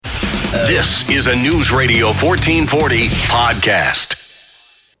This is a News Radio 1440 podcast.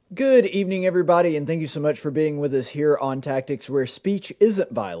 Good evening, everybody, and thank you so much for being with us here on Tactics, where speech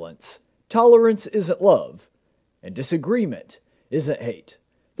isn't violence, tolerance isn't love, and disagreement isn't hate.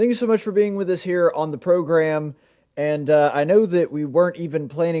 Thank you so much for being with us here on the program. And I know that we weren't even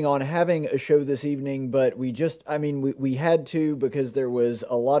planning on having a show this evening, but we had to because there was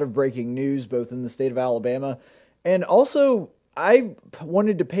a lot of breaking news both in the state of Alabama. And also, I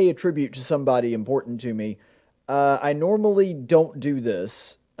wanted to pay a tribute to somebody important to me. I normally don't do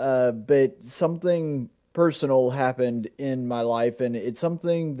this, but something personal happened in my life, and it's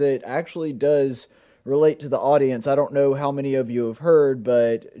something that actually does relate to the audience. I don't know how many of you have heard,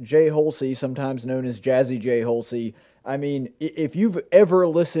 but Jay Holsey, sometimes known as Jazzy Jay Holsey, I mean, if you've ever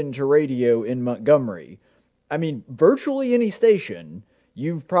listened to radio in Montgomery, I mean, virtually any station,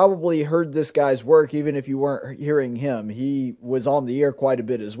 you've probably heard this guy's work, even if you weren't hearing him. He was on the air quite a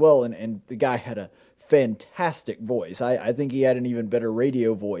bit as well, and the guy had a fantastic voice. I think he had an even better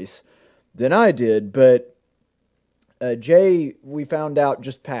radio voice than I did, but Jay, we found out,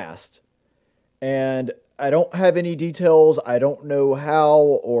 just passed. And I don't have any details. I don't know how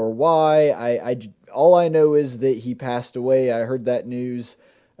or why. All I know is that he passed away. I heard that news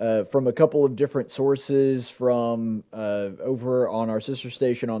from a couple of different sources, from over on our sister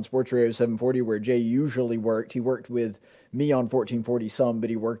station on Sports Radio 740, where Jay usually worked. He worked with me on 1440 some, but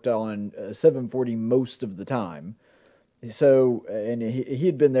he worked on 740 most of the time. So, and he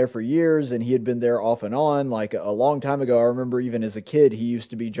had been there for years, and he had been there off and on, like a long time ago. I remember even as a kid, he used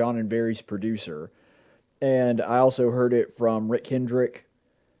to be John and Barry's producer. And I also heard it from Rick Hendrick,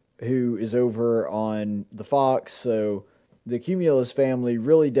 who is over on the Fox. So the Cumulus family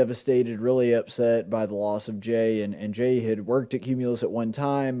really devastated, really upset by the loss of Jay. And Jay had worked at Cumulus at one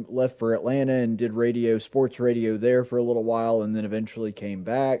time, left for Atlanta and did radio, sports radio there for a little while, and then eventually came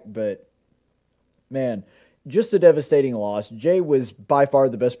back. But man, just a devastating loss. Jay was by far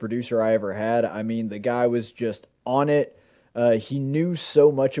the best producer I ever had. I mean, the guy was just on it. He knew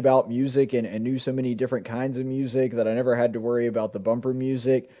so much about music and knew so many different kinds of music that I never had to worry about the bumper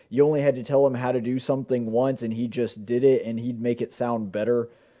music. You only had to tell him how to do something once, and he just did it, and he'd make it sound better.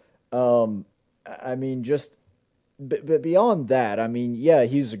 I mean, just... But beyond that, I mean, yeah,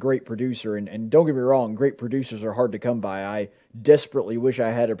 he's a great producer, and don't get me wrong, great producers are hard to come by. I desperately wish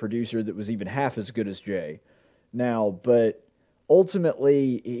I had a producer that was even half as good as Jay. Now, but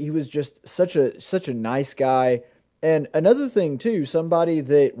ultimately, he was just such a nice guy. And another thing, too, somebody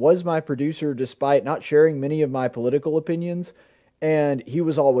that was my producer despite not sharing many of my political opinions, and he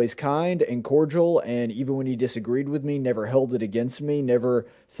was always kind and cordial, and even when he disagreed with me, never held it against me, never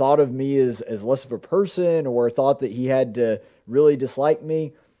thought of me as less of a person or thought that he had to really dislike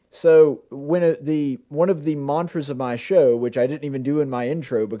me. So when one of the mantras of my show, which I didn't even do in my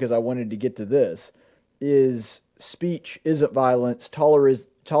intro because I wanted to get to this, is speech isn't violence, tolerance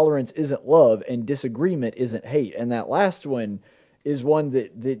isn't love, and disagreement isn't hate. And that last one is one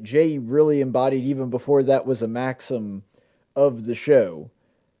that Jay really embodied even before that was a maxim of the show.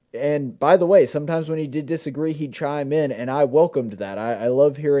 And by the way, sometimes when he did disagree, he'd chime in, and I welcomed that. I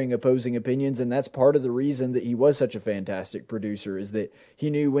love hearing opposing opinions, and that's part of the reason that he was such a fantastic producer, is that he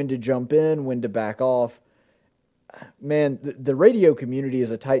knew when to jump in, when to back off. Man, the radio community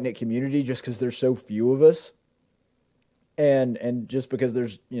is a tight-knit community just because there's so few of us. And just because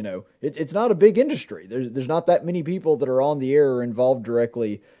there's, you know, it's not a big industry. There's not that many people that are on the air or involved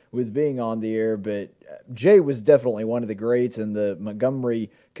directly with being on the air, but Jay was definitely one of the greats, and the Montgomery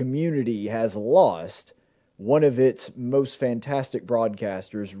community has lost one of its most fantastic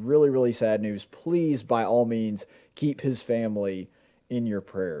broadcasters. Really, really sad news. Please, by all means, keep his family in your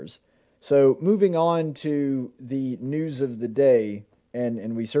prayers. So moving on to the news of the day,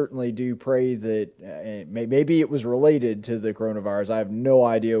 and we certainly do pray that maybe it was related to the coronavirus. I have no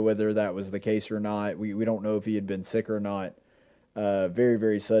idea whether that was the case or not. We don't know if he had been sick or not. Very,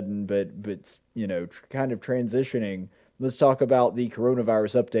 very sudden, but you know, kind of transitioning. Let's talk about the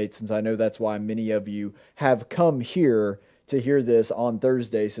coronavirus update, since I know that's why many of you have come here to hear this on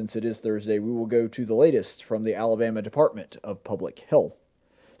Thursday. Since it is Thursday, we will go to the latest from the Alabama Department of Public Health.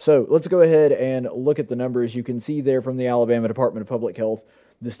 So let's go ahead and look at the numbers. You can see there from the Alabama Department of Public Health,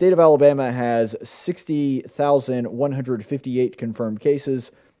 the state of Alabama has 60,158 confirmed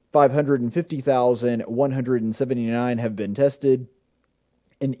cases, 550,179 have been tested,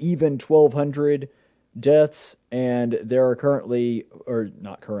 an even 1,200 deaths, and there are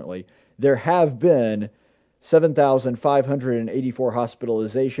there have been 7,584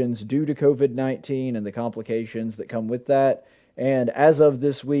 hospitalizations due to COVID-19 and the complications that come with that. And as of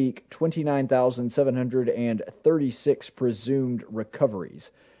this week, 29,736 presumed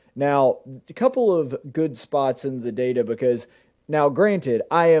recoveries. Now, a couple of good spots in the data because, now granted,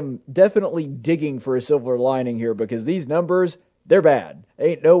 I am definitely digging for a silver lining here because these numbers, they're bad.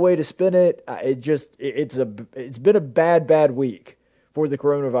 Ain't no way to spin it. It's been a bad week for the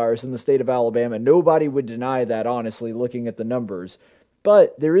coronavirus in the state of Alabama. Nobody would deny that, honestly, looking at the numbers.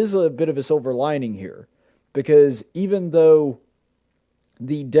 But there is a bit of a silver lining here because even though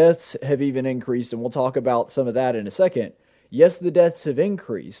the deaths have even increased, and we'll talk about some of that in a second, yes, the deaths have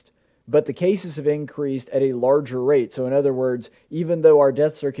increased, but the cases have increased at a larger rate. So in other words, even though our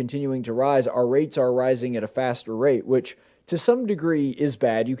deaths are continuing to rise, our rates are rising at a faster rate, which to some degree is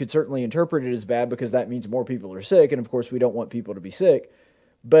bad. You could certainly interpret it as bad because that means more people are sick, and of course we don't want people to be sick.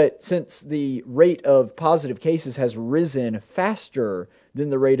 But since the rate of positive cases has risen faster than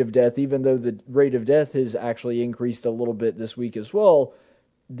the rate of death, even though the rate of death has actually increased a little bit this week as well,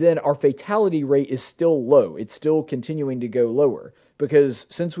 then our fatality rate is still low. It's still continuing to go lower because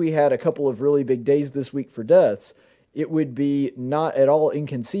since we had a couple of really big days this week for deaths, it would be not at all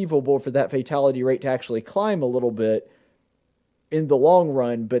inconceivable for that fatality rate to actually climb a little bit in the long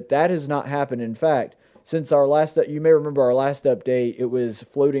run, but that has not happened. In fact, since our last, you may remember our last update, it was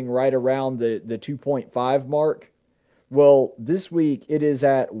floating right around the 2.5 mark. Well, this week it is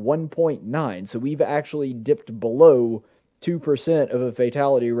at 1.9, so we've actually dipped below 2% of a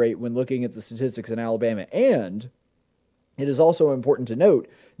fatality rate when looking at the statistics in Alabama. And it is also important to note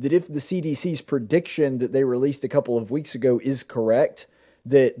that if the CDC's prediction that they released a couple of weeks ago is correct,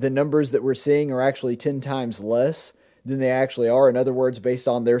 that the numbers that we're seeing are actually 10 times less than they actually are. In other words, based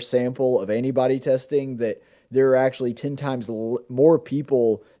on their sample of antibody testing, that there are actually 10 times more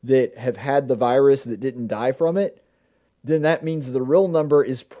people that have had the virus that didn't die from it, then that means the real number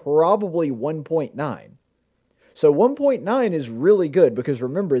is probably 1.9. So 1.9 is really good because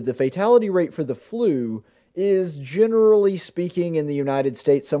remember, the fatality rate for the flu is generally speaking in the United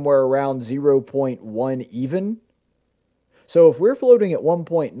States somewhere around 0.1 even. So if we're floating at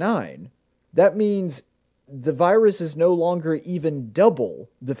 1.9, that means the virus is no longer even double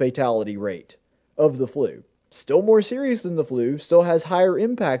the fatality rate of the flu. Still more serious than the flu, still has higher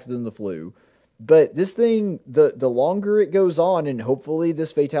impact than the flu, but this thing, the longer it goes on, and hopefully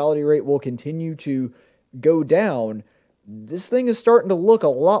this fatality rate will continue to go down, this thing is starting to look a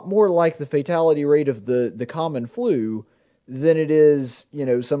lot more like the fatality rate of the common flu than it is,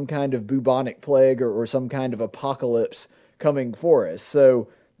 some kind of bubonic plague or some kind of apocalypse coming for us. So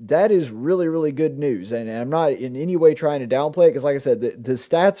that is really, really good news. And I'm not in any way trying to downplay it because, like I said, the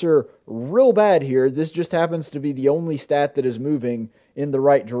stats are real bad here. This just happens to be the only stat that is moving in the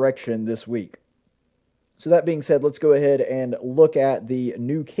right direction this week. So that being said, let's go ahead and look at the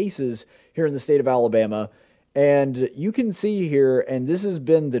new cases here in the state of Alabama. And you can see here, and this has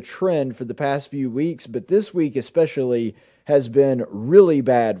been the trend for the past few weeks, but this week especially has been really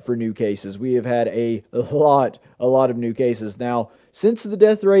bad for new cases. We have had a lot of new cases. Now, since the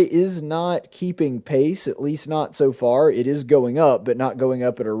death rate is not keeping pace, at least not so far, it is going up, but not going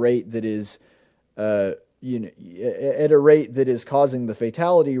up at a rate that is, at a rate that is causing the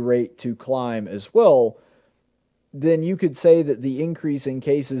fatality rate to climb as well, then you could say that the increase in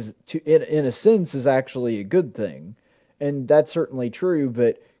cases, in a sense, is actually a good thing. And that's certainly true,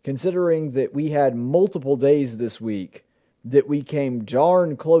 but considering that we had multiple days this week that we came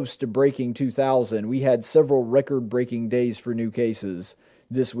darn close to breaking 2,000, we had several record-breaking days for new cases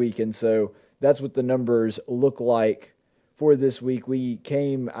this week, and so that's what the numbers look like for this week. We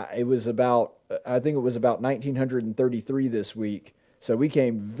came, I think it was about 1,933 this week. So we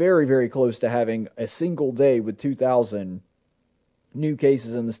came very, very close to having a single day with 2,000 new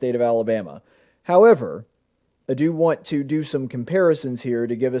cases in the state of Alabama. However, I do want to do some comparisons here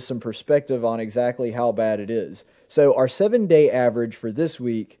to give us some perspective on exactly how bad it is. So our 7-day average for this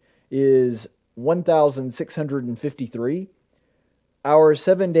week is 1,653. Our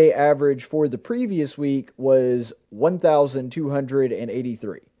 7-day average for the previous week was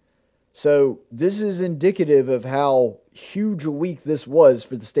 1,283. So this is indicative of how huge a week this was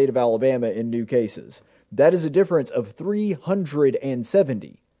for the state of Alabama in new cases. That is a difference of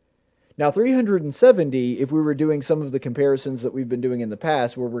 370. Now, 370, if we were doing some of the comparisons that we've been doing in the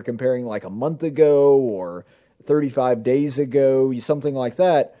past, where we're comparing like a month ago or 35 days ago, something like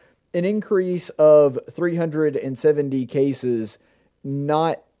that, an increase of 370 cases,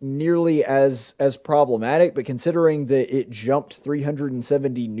 not nearly as problematic, but considering that it jumped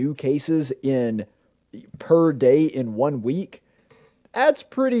 370 new cases per day in 1 week, that's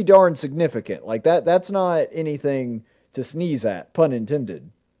pretty darn significant. Like that's not anything to sneeze at, pun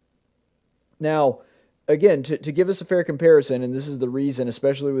intended. Now, again, to give us a fair comparison, and this is the reason,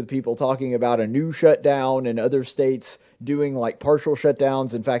 especially with people talking about a new shutdown and other states doing like partial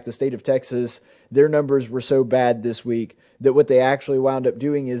shutdowns. In fact, the state of Texas, their numbers were so bad this week that what they actually wound up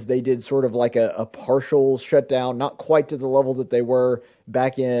doing is they did sort of like a partial shutdown, not quite to the level that they were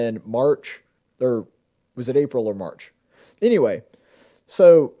back in March, or was it April or March? Anyway,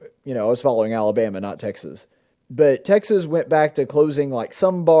 so, I was following Alabama, not Texas. But Texas went back to closing like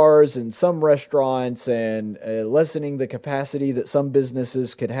some bars and some restaurants and lessening the capacity that some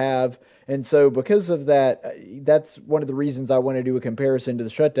businesses could have. And so because of that, that's one of the reasons I want to do a comparison to the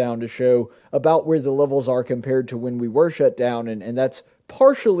shutdown to show about where the levels are compared to when we were shut down. And that's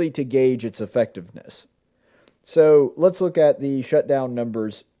partially to gauge its effectiveness. So let's look at the shutdown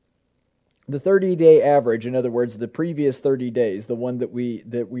numbers. The 30-day average, in other words, the previous 30 days, the one that we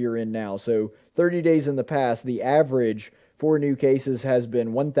are in now. So 30 days in the past, the average for new cases has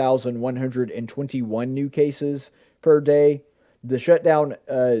been 1,121 new cases per day. The shutdown,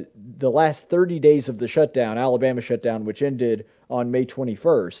 the last 30 days of the shutdown, Alabama shutdown, which ended on May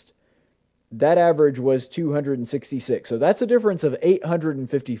 21st, that average was 266. So that's a difference of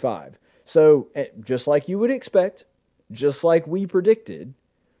 855. So just like you would expect, just like we predicted,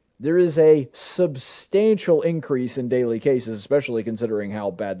 there is a substantial increase in daily cases, especially considering how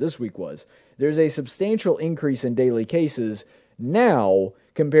bad this week was. There's a substantial increase in daily cases now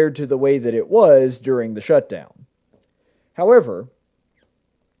compared to the way that it was during the shutdown. However,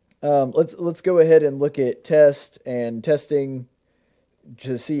 let's go ahead and look at testing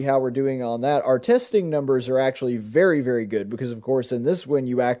to see how we're doing on that. Our testing numbers are actually very, very good because, of course, in this one,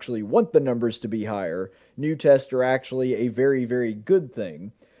 you actually want the numbers to be higher. New tests are actually a very, very good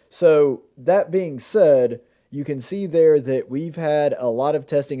thing. So that being said, you can see there that we've had a lot of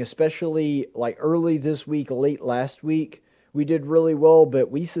testing, especially like early this week, late last week. We did really well,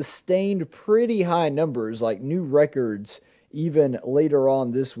 but we sustained pretty high numbers, like new records, even later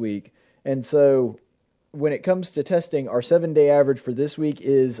on this week. And so when it comes to testing, our 7-day average for this week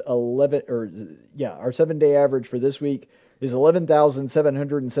is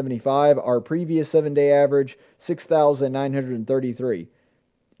 11,775. Our previous 7-day average, 6,933.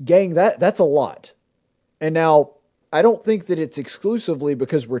 Gang, that's a lot. And now, I don't think that it's exclusively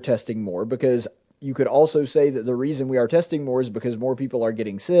because we're testing more, because you could also say that the reason we are testing more is because more people are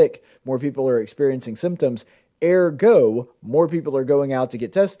getting sick, more people are experiencing symptoms, ergo, more people are going out to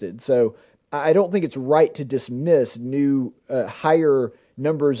get tested. So I don't think it's right to dismiss new, higher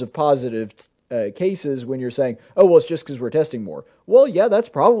numbers of positive cases when you're saying, oh, well, it's just because we're testing more. Well, yeah, that's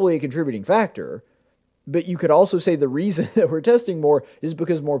probably a contributing factor. But you could also say the reason that we're testing more is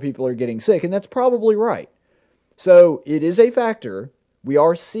because more people are getting sick, and that's probably right. So it is a factor. We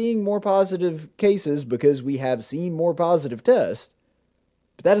are seeing more positive cases because we have seen more positive tests,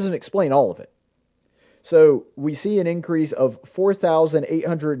 but that doesn't explain all of it. So we see an increase of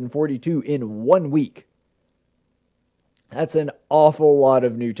 4,842 in 1 week. That's an awful lot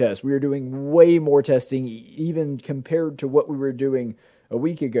of new tests. We are doing way more testing, even compared to what we were doing a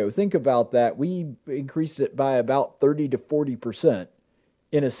week ago. Think about that. We increased it by about 30 to 40%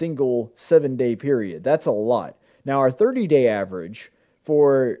 in a single 7-day period. That's a lot. Now, our 30-day average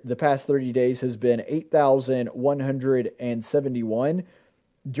for the past 30 days has been 8,171.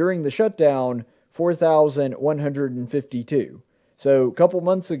 During the shutdown, 4,152. So a couple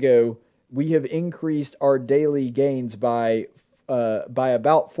months ago, we have increased our daily gains by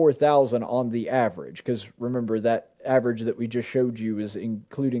about 4,000 on the average, because remember that average that we just showed you is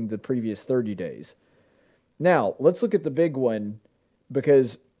including the previous 30 days. Now, let's look at the big one,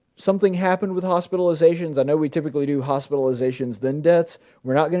 because something happened with hospitalizations. I know we typically do hospitalizations then deaths.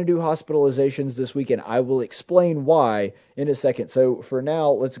 We're not going to do hospitalizations this week, and I will explain why in a second. So for now,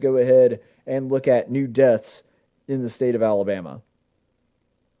 let's go ahead and look at new deaths in the state of Alabama.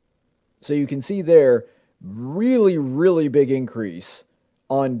 So you can see there, really, really big increase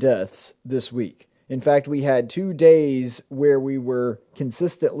on deaths this week. In fact, we had 2 days where we were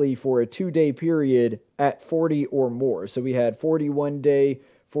consistently for a 2-day period at 40 or more. So we had 41 day,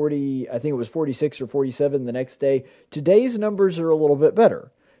 40, I think it was 46 or 47 the next day. Today's numbers are a little bit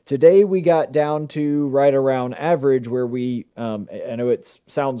better. Today we got down to right around average where we, I know it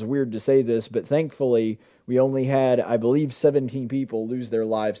sounds weird to say this, but thankfully we only had, I believe, 17 people lose their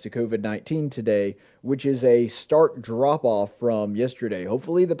lives to COVID-19 today, which is a stark drop-off from yesterday.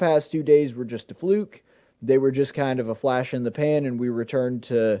 Hopefully the past 2 days were just a fluke. They were just kind of a flash in the pan, and we returned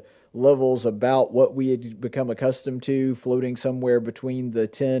to levels about what we had become accustomed to, floating somewhere between the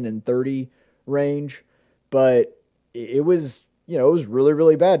 10 and 30 range. But it was, it was really,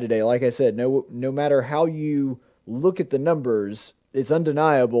 really bad today. Like I said, no matter how you look at the numbers, it's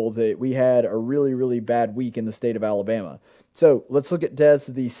undeniable that we had a really, really bad week in the state of Alabama. So let's look at deaths,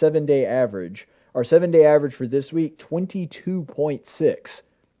 the 7-day average. Our 7-day average for this week, 22.6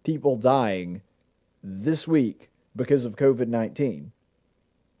 people dying this week because of COVID-19.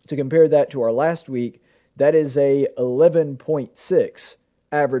 To compare that to our last week, that is a 11.6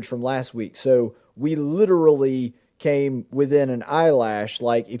 average from last week. So we literally came within an eyelash.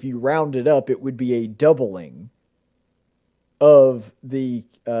 Like if you round it up, it would be a doubling of the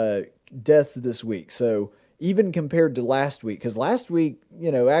deaths this week. So even compared to last week, because last week,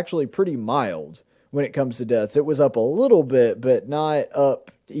 actually pretty mild when it comes to deaths. It was up a little bit, but not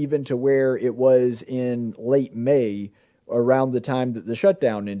up even to where it was in late May, around the time that the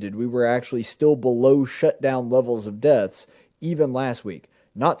shutdown ended. We were actually still below shutdown levels of deaths even last week.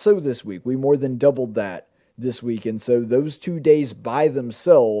 Not so this week. We more than doubled that this week. And so those 2 days by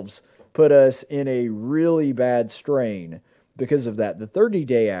themselves put us in a really bad strain because of that. The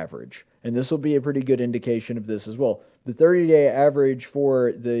 30-day average, and this will be a pretty good indication of this as well, the 30-day average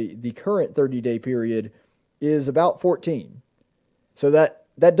for the current 30-day period is about 14. So that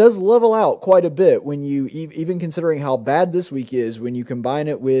does level out quite a bit when you, even considering how bad this week is, when you combine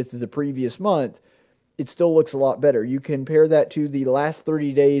it with the previous month, it still looks a lot better. You compare that to the last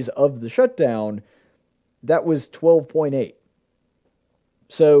 30 days of the shutdown, that was 12.8.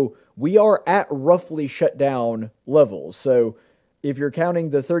 So we are at roughly shutdown levels. So if you're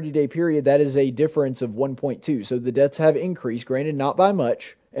counting the 30-day period, that is a difference of 1.2. So the deaths have increased, granted not by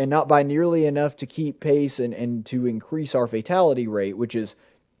much, and not by nearly enough to keep pace and to increase our fatality rate, which is,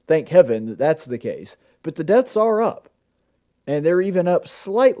 thank heaven that that's the case. But the deaths are up. And they're even up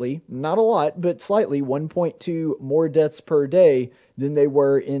slightly, not a lot, but slightly, 1.2 more deaths per day than they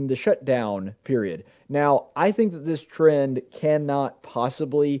were in the shutdown period. Now, I think that this trend cannot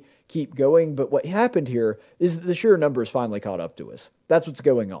possibly keep going, but what happened here is that the sheer numbers finally caught up to us. That's what's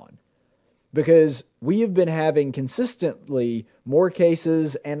going on. Because we have been having consistently more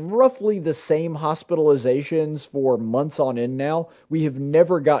cases and roughly the same hospitalizations for months on end now. We have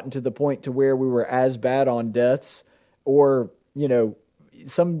never gotten to the point to where we were as bad on deaths, or,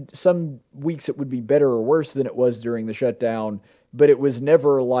 some weeks it would be better or worse than it was during the shutdown, but it was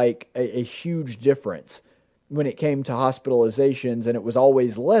never like a huge difference when it came to hospitalizations, and it was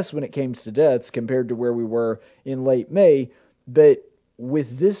always less when it came to deaths compared to where we were in late May. But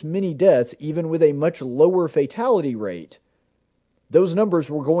with this many deaths, even with a much lower fatality rate, those numbers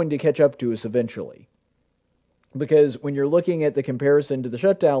were going to catch up to us eventually. Because when you're looking at the comparison to the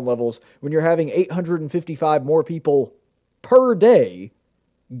shutdown levels, when you're having 855 more people per day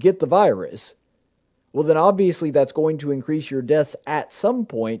get the virus, well then obviously that's going to increase your deaths at some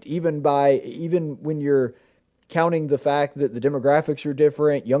point, even when you're counting the fact that the demographics are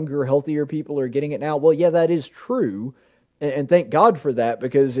different, younger, healthier people are getting it now. Well, yeah, that is true. And thank God for that,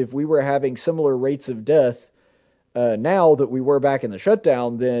 because if we were having similar rates of death now that we were back in the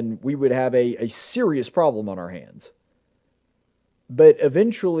shutdown, then we would have a serious problem on our hands. But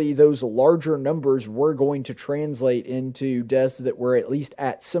eventually, those larger numbers were going to translate into deaths that were at least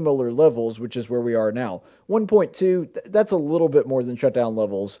at similar levels, which is where we are now. 1.2, that's a little bit more than shutdown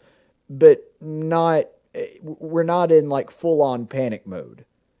levels, but we're not in like full-on panic mode.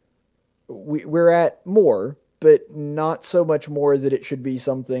 We're at more, but not so much more that it should be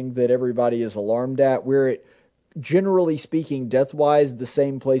something that everybody is alarmed at. We're at, generally speaking, death-wise, the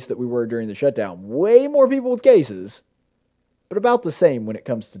same place that we were during the shutdown. Way more people with cases, but about the same when it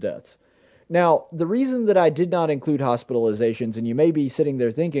comes to deaths. Now, the reason that I did not include hospitalizations, and you may be sitting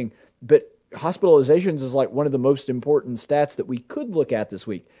there thinking, but hospitalizations is like one of the most important stats that we could look at this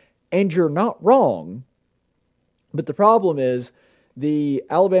week. And you're not wrong, but the problem is, the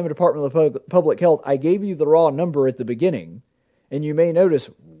Alabama Department of Public Health, I gave you the raw number at the beginning, and you may notice,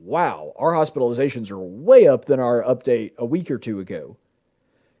 wow, our hospitalizations are way up than our update a week or two ago.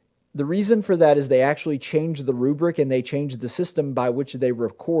 The reason for that is they actually changed the rubric and they changed the system by which they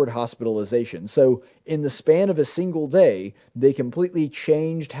record hospitalization. So in the span of a single day, they completely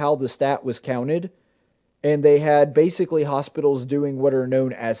changed how the stat was counted, and they had basically hospitals doing what are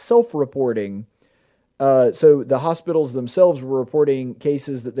known as self-reporting. So the hospitals themselves were reporting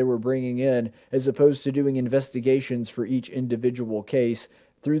cases that they were bringing in, as opposed to doing investigations for each individual case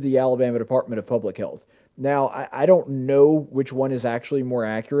through the Alabama Department of Public Health. Now, I don't know which one is actually more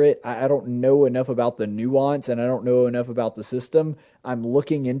accurate. I don't know enough about the nuance, and I don't know enough about the system. I'm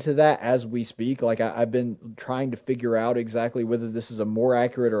looking into that as we speak. Like, I've been trying to figure out exactly whether this is a more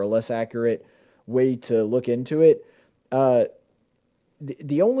accurate or a less accurate way to look into it.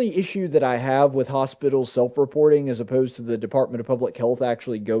 The only issue that I have with hospitals self-reporting, as opposed to the Department of Public Health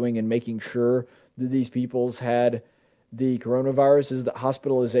actually going and making sure that these people's had the coronavirus is that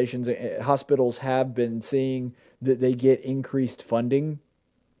hospitals have been seeing that they get increased funding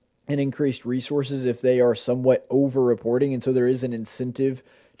and increased resources if they are somewhat over-reporting. And so there is an incentive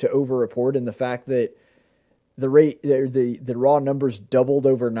to over-report. And the fact that the raw numbers doubled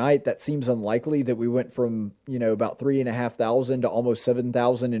overnight, that seems unlikely, that we went from, about 3,500 to almost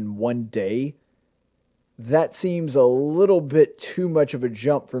 7,000 in one day. That seems a little bit too much of a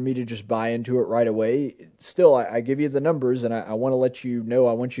jump for me to just buy into it right away. Still, I give you the numbers, and I want to let you know,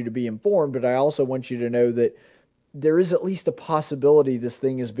 I want you to be informed, but I also want you to know that there is at least a possibility this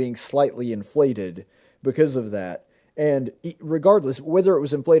thing is being slightly inflated because of that. And regardless, whether it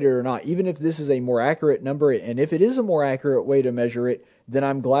was inflated or not, even if this is a more accurate number, and if it is a more accurate way to measure it, then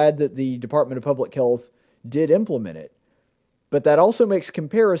I'm glad that the Department of Public Health did implement it. But that also makes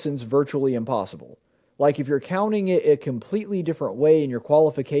comparisons virtually impossible. Like if you're counting it a completely different way in your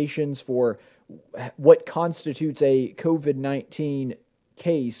qualifications for what constitutes a COVID-19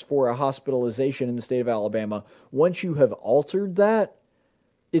 case for a hospitalization in the state of Alabama, once you have altered that,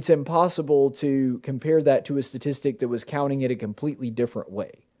 it's impossible to compare that to a statistic that was counting it a completely different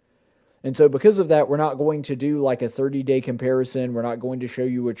way. And so because of that, we're not going to do like a 30-day comparison. We're not going to show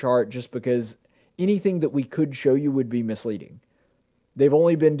you a chart just because anything that we could show you would be misleading. They've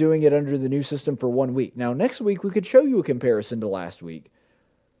only been doing it under the new system for 1 week. Now, next week, we could show you a comparison to last week.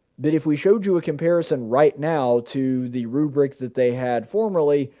 But if we showed you a comparison right now to the rubric that they had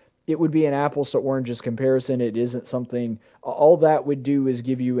formerly, it would be an apples to oranges comparison. It isn't something, all that would do is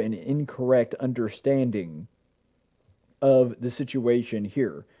give you an incorrect understanding of the situation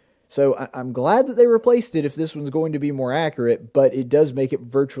here. So I'm glad that they replaced it if this one's going to be more accurate, but it does make it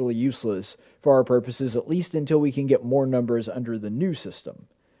virtually useless for our purposes, at least until we can get more numbers under the new system.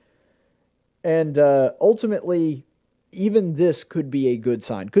 And ultimately, even this could be a good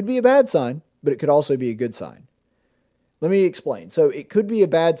sign. Could be a bad sign, but it could also be a good sign. Let me explain. So it could be a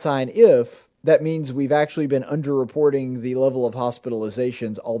bad sign if that means we've actually been underreporting the level of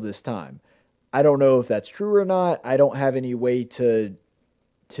hospitalizations all this time. I don't know if that's true or not. I don't have any way to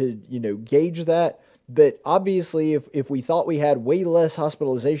gauge that. But obviously, if we thought we had way less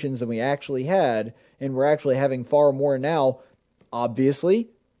hospitalizations than we actually had, and we're actually having far more now, obviously,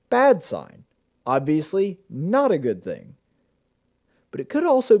 bad sign. Obviously, not a good thing. But it could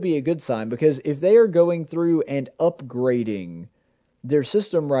also be a good sign, because if they are going through and upgrading their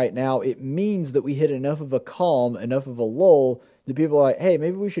system right now, it means that we hit enough of a calm, enough of a lull, that people are like, hey,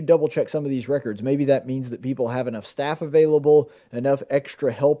 maybe we should double check some of these records. Maybe that means that people have enough staff available, enough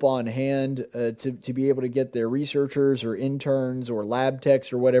extra help on hand to be able to get their researchers or interns or lab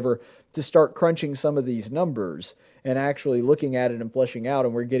techs or whatever to start crunching some of these numbers and actually looking at it and fleshing out,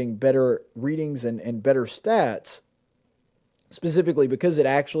 and we're getting better readings and better stats, specifically because it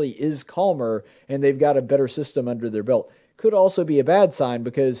actually is calmer and they've got a better system under their belt. Could also be a bad sign,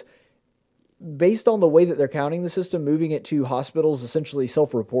 because based on the way that they're counting the system, moving it to hospitals essentially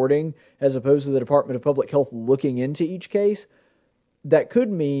self-reporting as opposed to the Department of Public Health looking into each case, that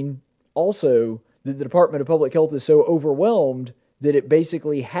could mean also that the Department of Public Health is so overwhelmed that it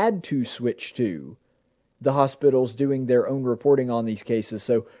basically had to switch to the hospitals doing their own reporting on these cases.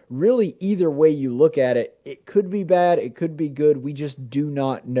 So really, either way you look at it, it could be bad, it could be good. We just do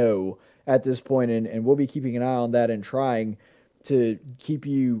not know at this point, and we'll be keeping an eye on that and trying to keep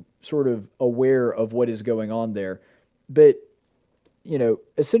you sort of aware of what is going on there. But,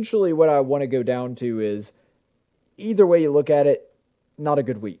 essentially what I want to go down to is, either way you look at it, not a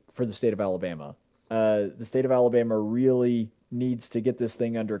good week for the state of Alabama. The state of Alabama really needs to get this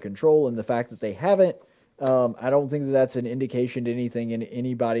thing under control, and the fact that they haven't, I don't think that that's an indication to anything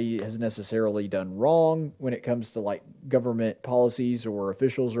anybody has necessarily done wrong when it comes to like government policies or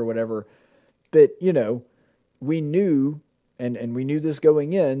officials or whatever. But, we knew, and we knew this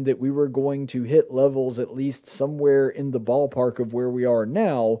going in, that we were going to hit levels at least somewhere in the ballpark of where we are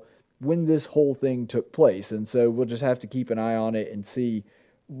now when this whole thing took place. And so we'll just have to keep an eye on it and see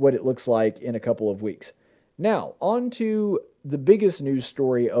what it looks like in a couple of weeks. Now, on to the biggest news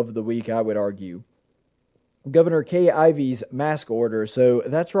story of the week, I would argue. Governor Kay Ivey's mask order. So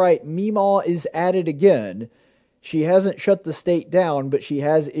that's right, Meemaw is at it again. She hasn't shut the state down, but she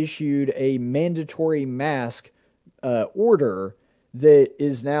has issued a mandatory mask order that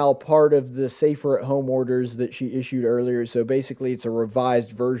is now part of the safer at home orders that she issued earlier. So basically it's a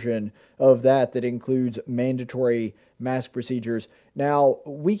revised version of that includes mandatory mask procedures. Now,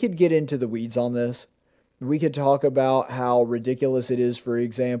 we could get into the weeds on this. We could talk about how ridiculous it is, for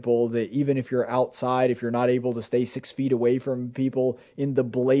example, that even if you're outside, if you're not able to stay 6 feet away from people in the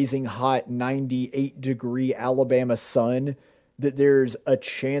blazing hot 98-degree Alabama sun, that there's a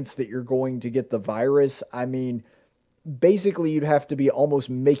chance that you're going to get the virus. I mean, basically you'd have to be almost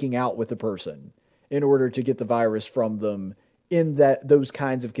making out with the person in order to get the virus from them in those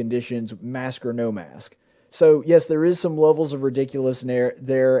kinds of conditions, mask or no mask. So yes, there is some levels of ridiculousness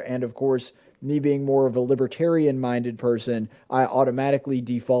there, and of course, me being more of a libertarian-minded person, I automatically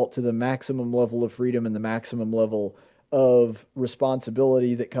default to the maximum level of freedom and the maximum level of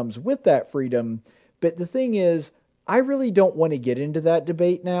responsibility that comes with that freedom. But the thing is, I really don't want to get into that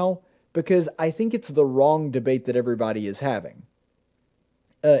debate now, because I think it's the wrong debate that everybody is having.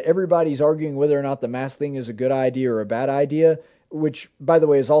 Everybody's arguing whether or not the mask thing is a good idea or a bad idea, which, by the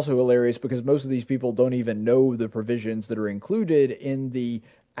way, is also hilarious because most of these people don't even know the provisions that are included in the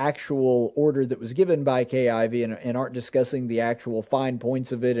actual order that was given by Kay Ivey and aren't discussing the actual fine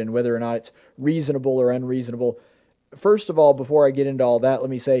points of it and whether or not it's reasonable or unreasonable. First of all, before I get into all that, let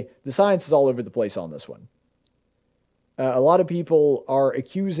me say the science is all over the place on this one. A lot of people are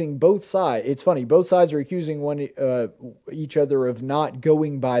accusing both sides. It's funny, both sides are accusing each other of not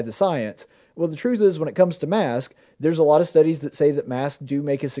going by the science. Well, the truth is, when it comes to masks, there's a lot of studies that say that masks do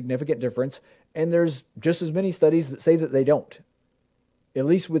make a significant difference, and there's just as many studies that say that they don't, at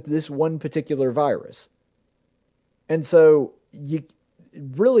least with this one particular virus. And so,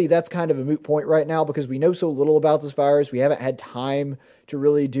 really, that's kind of a moot point right now because we know so little about this virus. We haven't had time to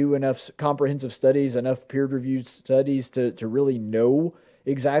really do enough comprehensive studies, enough peer-reviewed studies to really know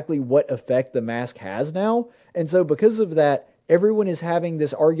exactly what effect the mask has now. And so because of that, everyone is having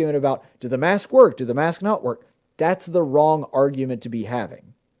this argument about, do the mask work? Do the mask not work? That's the wrong argument to be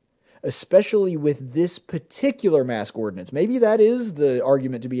having, especially with this particular mask ordinance. Maybe that is the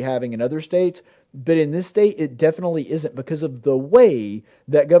argument to be having in other states, but in this state, it definitely isn't because of the way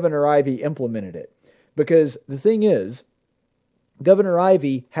that Governor Ivey implemented it. Because the thing is, Governor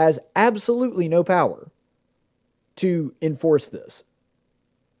Ivey has absolutely no power to enforce this.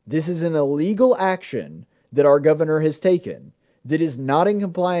 This is an illegal action that our governor has taken that is not in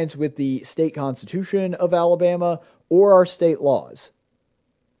compliance with the state constitution of Alabama or our state laws.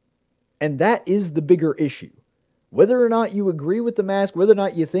 And that is the bigger issue. Whether or not you agree with the mask, whether or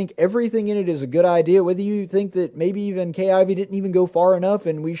not you think everything in it is a good idea, whether you think that maybe even Kay Ivey didn't even go far enough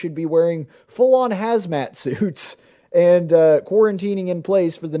and we should be wearing full-on hazmat suits and quarantining in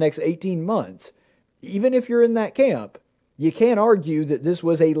place for the next 18 months, even if you're in that camp, you can't argue that this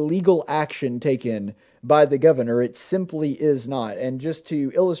was a legal action taken by the governor. It simply is not. And just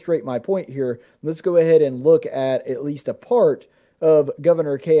to illustrate my point here, let's go ahead and look at least a part of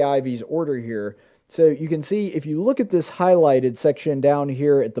Governor Kay Ivey's order here. So you can see, if you look at this highlighted section down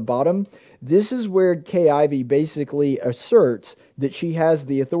here at the bottom, this is where Kay Ivey basically asserts that she has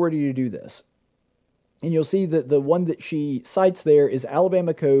the authority to do this. And you'll see that the one that she cites there is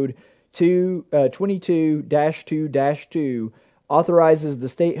Alabama Code 22-2-2, authorizes the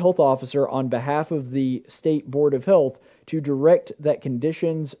state health officer on behalf of the State Board of Health to direct that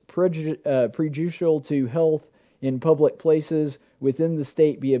conditions prejudicial to health in public places within the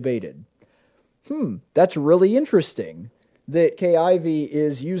state be abated. That's really interesting that Kay Ivey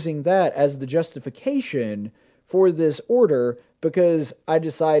is using that as the justification for this order, because I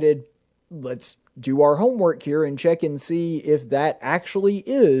decided, let's do our homework here and check and see if that actually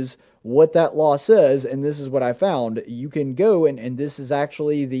is what that law says. And this is what I found. You can go and this is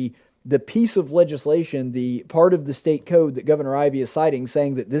actually the piece of legislation, the part of the state code that Governor Ivey is citing,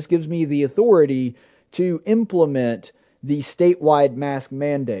 saying that this gives me the authority to implement the statewide mask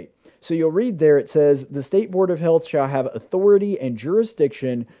mandate. So you'll read there, it says, the State Board of Health shall have authority and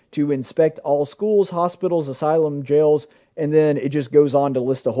jurisdiction to inspect all schools, hospitals, asylum, jails, and then it just goes on to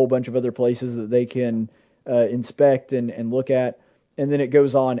list a whole bunch of other places that they can inspect and look at. And then it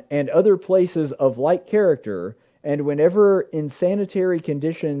goes on, and other places of like character, and whenever in sanitary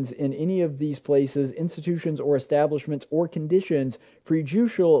conditions in any of these places, institutions or establishments or conditions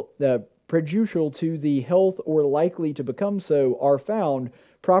prejudicial to the health or likely to become so are found,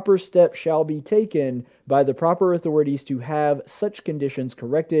 proper steps shall be taken by the proper authorities to have such conditions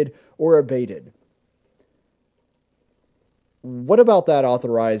corrected or abated. What about that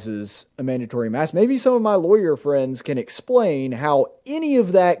authorizes a mandatory mask? Maybe some of my lawyer friends can explain how any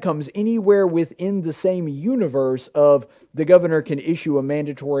of that comes anywhere within the same universe of the governor can issue a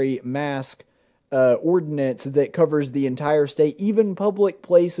mandatory mask ordinance that covers the entire state, even public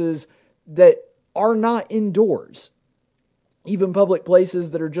places that are not indoors, even public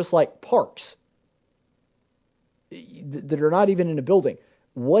places that are just like parks, that are not even in a building.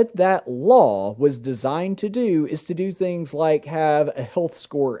 What that law was designed to do is to do things like have a health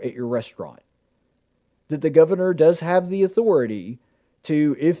score at your restaurant. That the governor does have the authority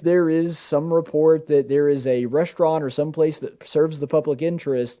to, if there is some report that there is a restaurant or some place that serves the public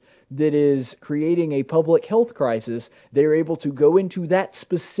interest that is creating a public health crisis, they're able to go into that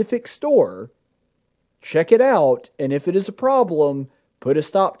specific store, check it out, and if it is a problem, put a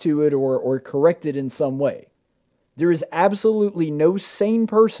stop to it or correct it in some way. There is absolutely no sane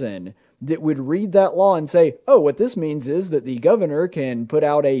person that would read that law and say, oh, what this means is that the governor can put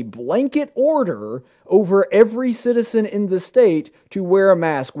out a blanket order over every citizen in the state to wear a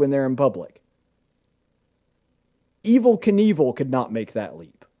mask when they're in public. Evel Knievel could not make that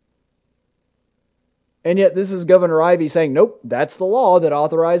leap. And yet this is Governor Ivey saying, nope, that's the law that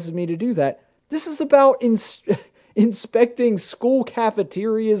authorizes me to do that. This is about inspecting school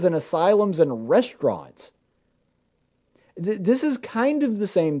cafeterias and asylums and restaurants. This is kind of the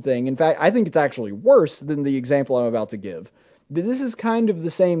same thing. In fact, I think it's actually worse than the example I'm about to give. But this is kind of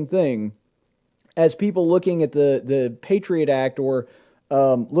the same thing as people looking at the Patriot Act or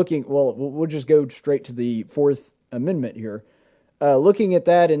we'll just go straight to the Fourth Amendment here. Looking at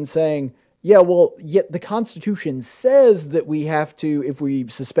that and saying, yet the Constitution says that we have to, if we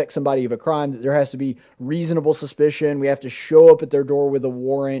suspect somebody of a crime, that there has to be reasonable suspicion. We have to show up at their door with a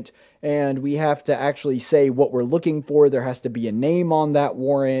warrant, and we have to actually say what we're looking for. There has to be a name on that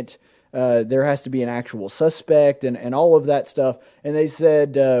warrant. There has to be an actual suspect and all of that stuff. And they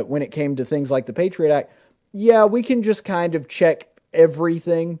said when it came to things like the Patriot Act, we can just kind of check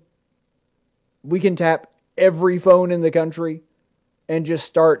everything. We can tap every phone in the country and just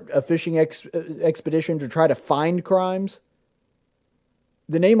start a fishing expedition to try to find crimes.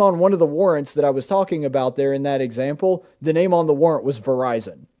 The name on one of the warrants that I was talking about there in that example, the name on the warrant was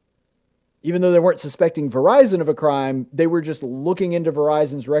Verizon. Even though they weren't suspecting Verizon of a crime, they were just looking into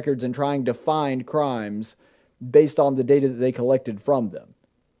Verizon's records and trying to find crimes based on the data that they collected from them.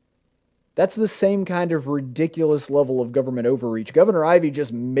 That's the same kind of ridiculous level of government overreach. Governor Ivey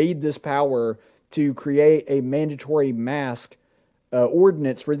just made this power to create a mandatory mask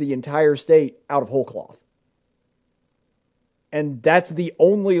ordinance for the entire state out of whole cloth. And that's the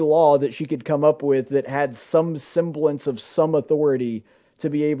only law that she could come up with that had some semblance of some authority to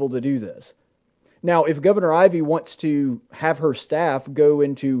be able to do this. Now, if Governor Ivey wants to have her staff go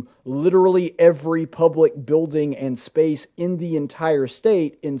into literally every public building and space in the entire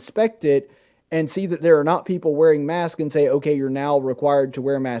state, inspect it, and see that there are not people wearing masks and say, okay, you're now required to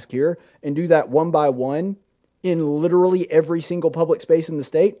wear a mask here, and do that one by one in literally every single public space in the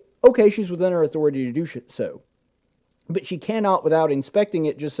state, okay, she's within her authority to do so. But she cannot, without inspecting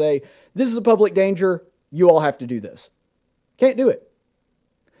it, just say, this is a public danger, you all have to do this. Can't do it.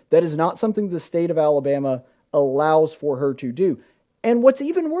 That is not something the state of Alabama allows for her to do. And what's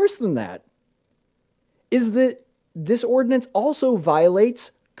even worse than that is that this ordinance also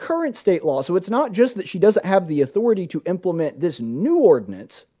violates current state law. So it's not just that she doesn't have the authority to implement this new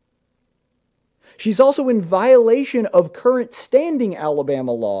ordinance. She's also in violation of current standing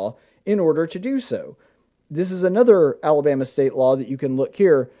Alabama law in order to do so. This is another Alabama state law that you can look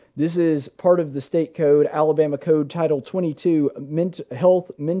here. This is part of the state code, Alabama Code Title 22,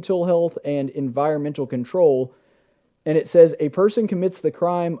 Mental Health, and Environmental Control. And it says, a person commits the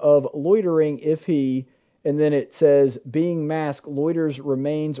crime of loitering if he, and then it says, being masked, loiters,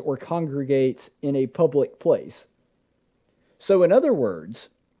 remains, or congregates in a public place. So in other words,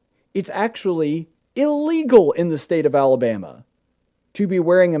 it's actually illegal in the state of Alabama to be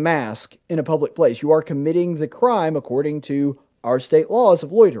wearing a mask in a public place. You are committing the crime according to our state laws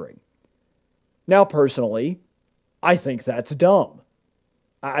of loitering. Now, personally, I think that's dumb.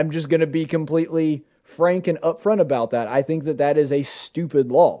 I'm just going to be completely frank and upfront about that. I think that that is a stupid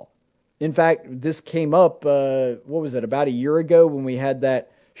law. In fact, this came up, about a year ago when we had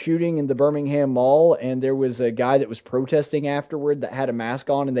that shooting in the Birmingham Mall, and there was a guy that was protesting afterward that had a mask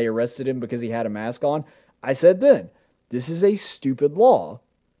on, and they arrested him because he had a mask on. I said then, this is a stupid law.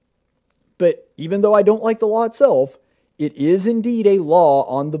 But even though I don't like the law itself, it is indeed a law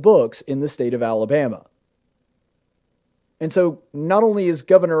on the books in the state of Alabama. And so not only is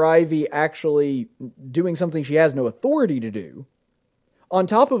Governor Ivey actually doing something she has no authority to do, on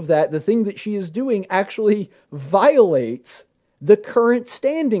top of that, the thing that she is doing actually violates the current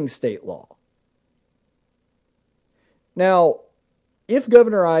standing state law. Now, if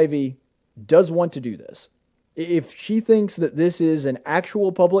Governor Ivey does want to do this, if she thinks that this is an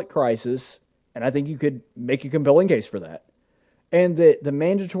actual public crisis, and I think you could make a compelling case for that, and that the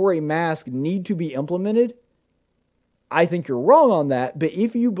mandatory masks need to be implemented, I think you're wrong on that. But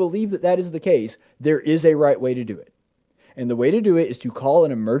if you believe that that is the case, there is a right way to do it. And the way to do it is to call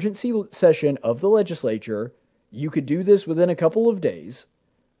an emergency session of the legislature. You could do this within a couple of days,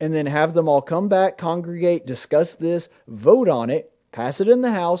 and then have them all come back, congregate, discuss this, vote on it, pass it in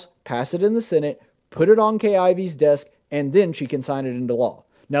the House, pass it in the Senate, put it on Kay Ivey's desk, and then she can sign it into law.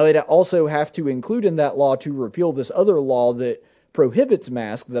 Now, they'd also have to include in that law to repeal this other law that prohibits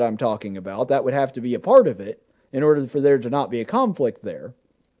masks that I'm talking about. That would have to be a part of it in order for there to not be a conflict there.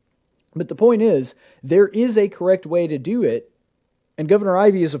 But the point is, there is a correct way to do it, and Governor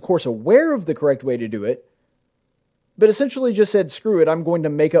Ivey is, of course, aware of the correct way to do it, but essentially just said, screw it, I'm going to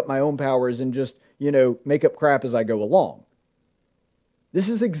make up my own powers and just, make up crap as I go along. This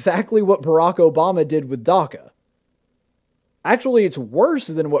is exactly what Barack Obama did with DACA. Actually, it's worse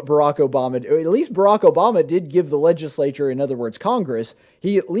than what Barack Obama did. At least Barack Obama did give the legislature, in other words, Congress,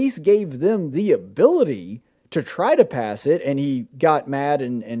 he at least gave them the ability to try to pass it, and he got mad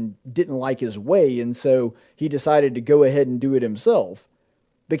and didn't like his way, and so he decided to go ahead and do it himself.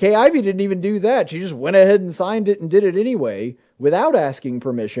 But Kay Ivey didn't even do that. She just went ahead and signed it and did it anyway without asking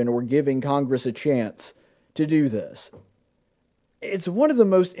permission or giving Congress a chance to do this. It's one of the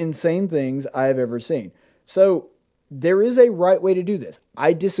most insane things I have ever seen. So there is a right way to do this.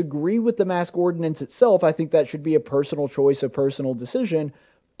 I disagree with the mask ordinance itself. I think that should be a personal choice, a personal decision.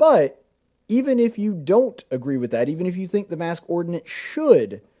 But even if you don't agree with that, even if you think the mask ordinance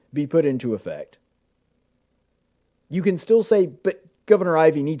should be put into effect, you can still say, but Governor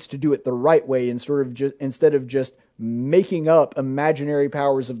Ivey needs to do it the right way instead of just making up imaginary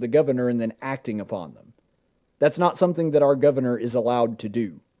powers of the governor and then acting upon them. That's not something that our governor is allowed to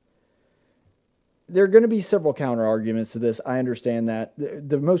do. There are going to be several counter arguments to this. I understand that.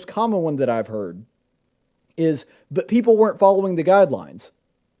 The most common one that I've heard is, but people weren't following the guidelines.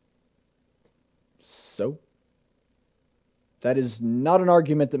 So, that is not an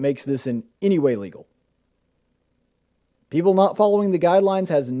argument that makes this in any way legal. People not following the guidelines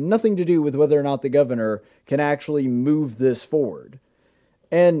has nothing to do with whether or not the governor can actually move this forward.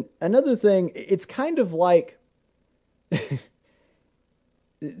 And another thing, it's kind of like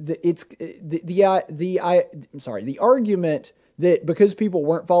the argument that because people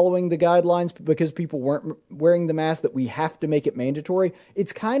weren't following the guidelines, because people weren't wearing the mask, that we have to make it mandatory.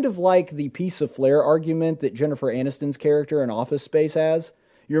 It's kind of like the piece of flair argument that Jennifer Aniston's character in Office Space has.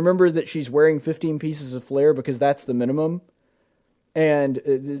 You remember that she's wearing 15 pieces of flair because that's the minimum? And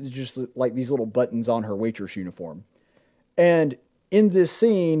just like these little buttons on her waitress uniform. And in this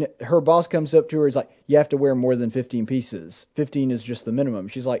scene, her boss comes up to her and is like, you have to wear more than 15 pieces. 15 is just the minimum.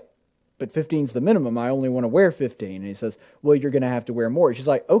 She's like, but 15 is the minimum. I only want to wear 15. And he says, well, you're going to have to wear more. She's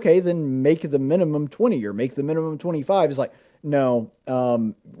like, okay, then make the minimum 20 or make the minimum 25. He's like, no,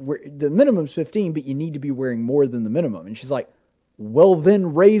 the minimum's 15, but you need to be wearing more than the minimum. And she's like, well,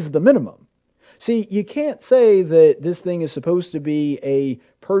 then raise the minimum. See, you can't say that this thing is supposed to be a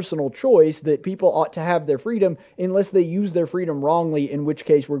personal choice, that people ought to have their freedom unless they use their freedom wrongly, in which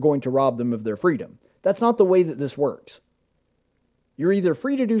case we're going to rob them of their freedom. That's not the way that this works. You're either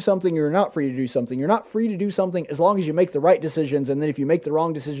free to do something or you're not free to do something. You're not free to do something as long as you make the right decisions, and then if you make the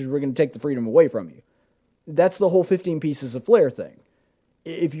wrong decisions, we're going to take the freedom away from you. That's the whole 15 pieces of flair thing.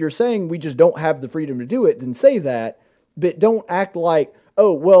 If you're saying we just don't have the freedom to do it, then say that, but don't act like,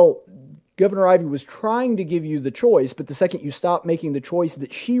 oh, well, Governor Ivey was trying to give you the choice, but the second you stop making the choice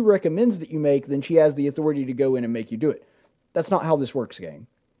that she recommends that you make, then she has the authority to go in and make you do it. That's not how this works, gang.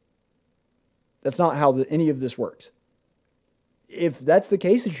 That's not how any of this works. If that's the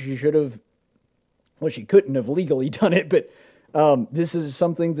case, she should have, well, she couldn't have legally done it, but this is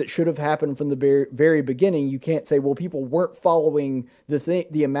something that should have happened from the very beginning. You can't say, well, people weren't following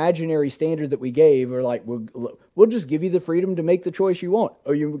the imaginary standard that we gave, or like, we'll just give you the freedom to make the choice you want.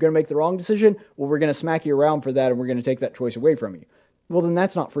 Are you going to make the wrong decision? Well, we're going to smack you around for that, and we're going to take that choice away from you. Well, then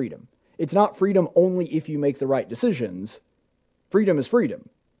that's not freedom. It's not freedom only if you make the right decisions. Freedom is freedom.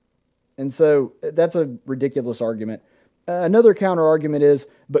 And so that's a ridiculous argument. Another counter argument is,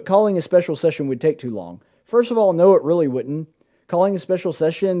 but calling a special session would take too long. First of all, no, it really wouldn't. Calling a special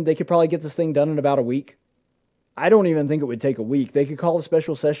session, they could probably get this thing done in about a week. I don't even think it would take a week. They could call a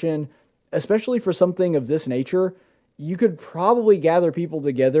special session, especially for something of this nature. You could probably gather people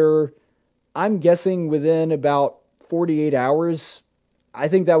together, I'm guessing within about 48 hours. I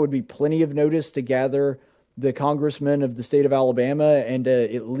think that would be plenty of notice to gather the congressmen of the state of Alabama and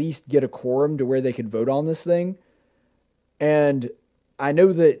at least get a quorum to where they could vote on this thing. And I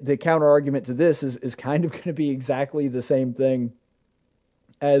know that the counter argument to this is kind of going to be exactly the same thing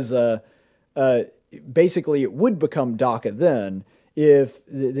as basically it would become DACA then if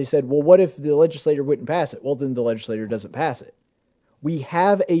they said, well, what if the legislator wouldn't pass it? Well, then the legislator doesn't pass it. We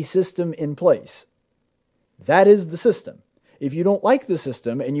have a system in place. That is the system. If you don't like the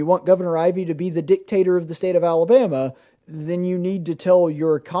system and you want Governor Ivey to be the dictator of the state of Alabama, then you need to tell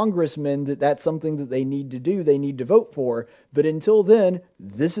your congressman that that's something that they need to do, they need to vote for. But until then,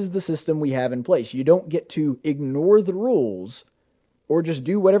 this is the system we have in place. You don't get to ignore the rules or just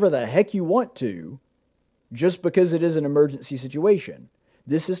do whatever the heck you want to just because it is an emergency situation.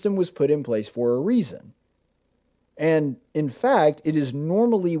 This system was put in place for a reason. And in fact, it is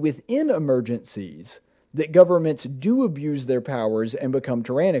normally within emergencies that governments do abuse their powers and become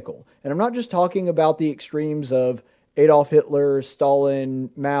tyrannical. And I'm not just talking about the extremes of Adolf Hitler, Stalin,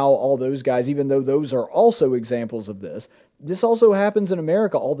 Mao, all those guys, even though those are also examples of this. This also happens in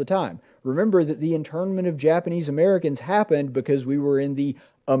America all the time. Remember that the internment of Japanese Americans happened because we were in the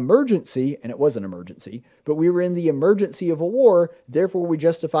emergency, and it was an emergency, but we were in the emergency of a war, therefore we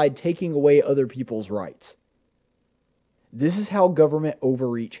justified taking away other people's rights. This is how government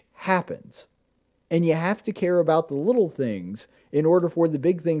overreach happens. And you have to care about the little things in order for the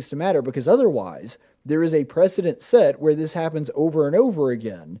big things to matter, because otherwise there is a precedent set where this happens over and over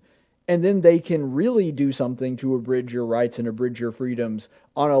again, and then they can really do something to abridge your rights and abridge your freedoms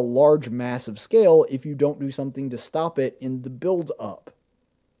on a large, massive scale if you don't do something to stop it in the build-up.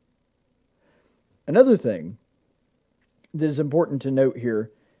 Another thing that is important to note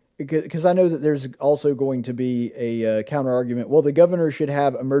here, because I know that there's also going to be a counter-argument, well, the governor should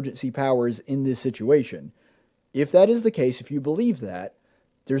have emergency powers in this situation. If that is the case, if you believe that,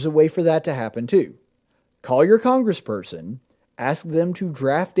 there's a way for that to happen too. Call your congressperson, ask them to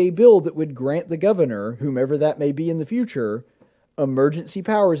draft a bill that would grant the governor, whomever that may be in the future, emergency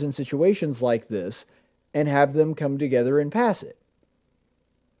powers in situations like this, and have them come together and pass it.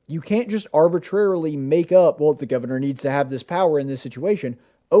 You can't just arbitrarily make up, well, if the governor needs to have this power in this situation,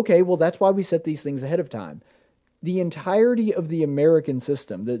 okay, well, that's why we set these things ahead of time. The entirety of the American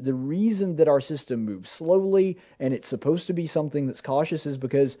system, the reason that our system moves slowly and it's supposed to be something that's cautious is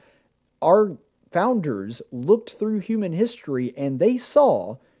because our founders looked through human history and they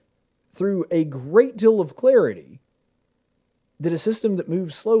saw, through a great deal of clarity, that a system that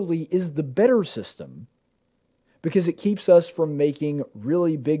moves slowly is the better system because it keeps us from making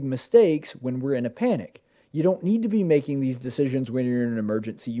really big mistakes when we're in a panic. You don't need to be making these decisions when you're in an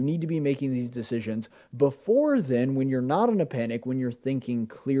emergency. You need to be making these decisions before then when you're not in a panic, when you're thinking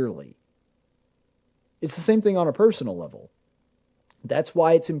clearly. It's the same thing on a personal level. That's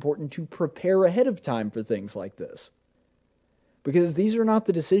why it's important to prepare ahead of time for things like this. Because these are not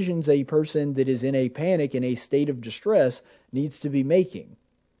the decisions a person that is in a panic, in a state of distress, needs to be making.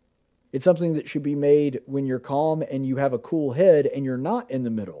 It's something that should be made when you're calm and you have a cool head and you're not in the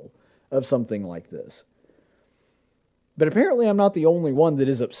middle of something like this. But apparently I'm not the only one that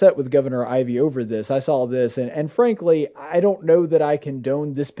is upset with Governor Ivey over this. I saw this, and frankly, I don't know that I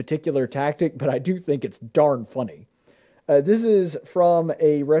condone this particular tactic, but I do think it's darn funny. This is from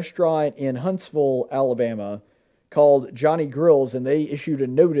a restaurant in Huntsville, Alabama, called Johnny Grills, and they issued a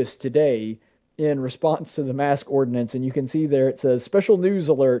notice today in response to the mask ordinance, and you can see there it says, "Special news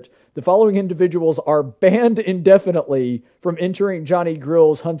alert, the following individuals are banned indefinitely from entering Johnny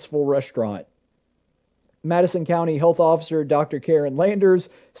Grills' Huntsville restaurant. Madison County Health Officer Dr. Karen Landers,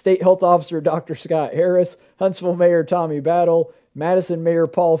 State Health Officer Dr. Scott Harris, Huntsville Mayor Tommy Battle, Madison Mayor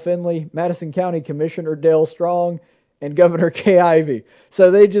Paul Finley, Madison County Commissioner Dale Strong, and Governor Kay Ivey."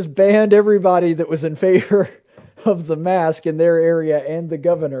 So they just banned everybody that was in favor of the mask in their area and the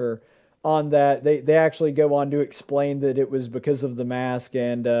governor on that. They actually go on to explain that it was because of the mask,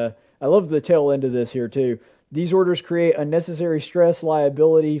 and I love the tail end of this here too. "These orders create unnecessary stress,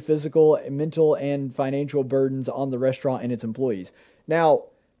 liability, physical, mental, and financial burdens on the restaurant and its employees." Now,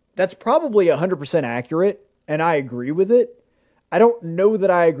 that's probably 100% accurate, and I agree with it. I don't know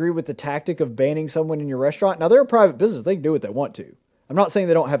that I agree with the tactic of banning someone in your restaurant. Now, they're a private business. They can do what they want to. I'm not saying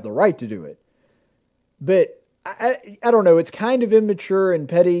they don't have the right to do it. But I don't know. It's kind of immature and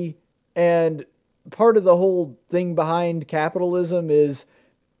petty, and part of the whole thing behind capitalism is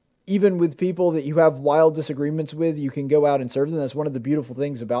even with people that you have wild disagreements with, you can go out and serve them. That's one of the beautiful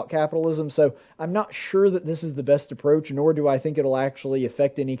things about capitalism. So I'm not sure that this is the best approach, nor do I think it'll actually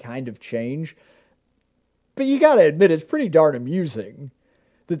affect any kind of change. But you got to admit, it's pretty darn amusing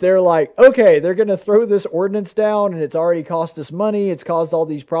that they're like, okay, they're going to throw this ordinance down and it's already cost us money. It's caused all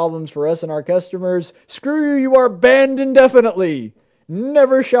these problems for us and our customers. Screw you, you are banned indefinitely.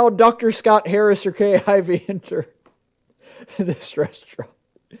 Never shall Dr. Scott Harris or Kay Ivey enter this restaurant.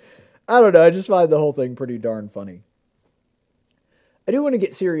 I don't know. I just find the whole thing pretty darn funny. I do want to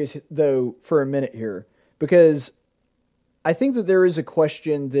get serious, though, for a minute here, because I think that there is a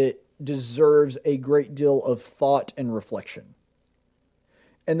question that deserves a great deal of thought and reflection.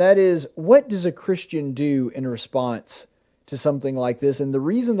 And that is, what does a Christian do in response to something like this? And the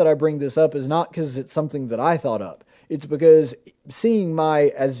reason that I bring this up is not because it's something that I thought up. It's because seeing my,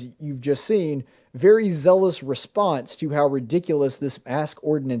 as you've just seen, very zealous response to how ridiculous this mask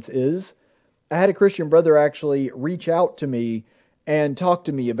ordinance is, I had a Christian brother actually reach out to me and talk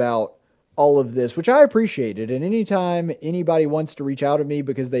to me about all of this, which I appreciated. And anytime anybody wants to reach out to me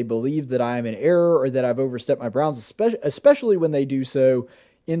because they believe that I am in error or that I've overstepped my bounds, especially when they do so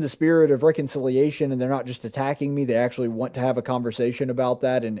in the spirit of reconciliation and they're not just attacking me, they actually want to have a conversation about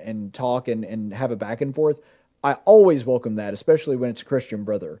that and talk and have a back and forth, I always welcome that, especially when it's a Christian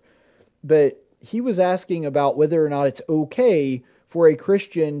brother. But he was asking about whether or not it's okay for a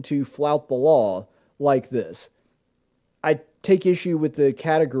Christian to flout the law like this. I take issue with the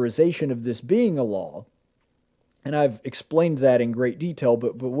categorization of this being a law, and I've explained that in great detail,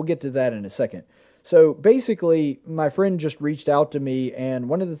 but we'll get to that in a second. So basically, my friend just reached out to me, and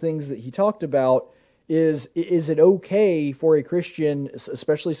one of the things that he talked about is it okay for a Christian,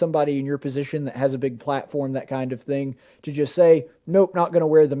 especially somebody in your position that has a big platform, that kind of thing, to just say, nope, not going to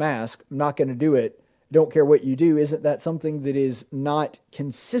wear the mask, I'm not going to do it, don't care what you do? Isn't that something that is not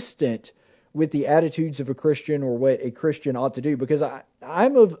consistent with the attitudes of a Christian or what a Christian ought to do? Because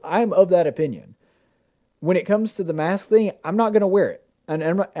I'm of that opinion. When it comes to the mask thing, I'm not going to wear it.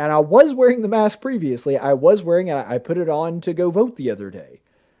 And I was wearing the mask previously. I was wearing it. I put it on to go vote the other day.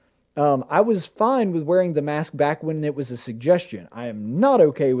 I was fine with wearing the mask back when it was a suggestion. I am not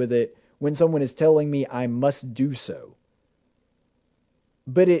okay with it when someone is telling me I must do so.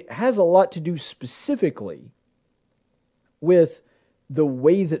 But it has a lot to do specifically with the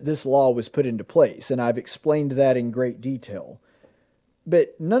way that this law was put into place, and I've explained that in great detail.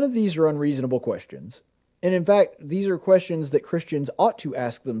 But none of these are unreasonable questions. And in fact, these are questions that Christians ought to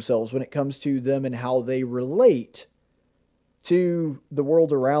ask themselves when it comes to them and how they relate to the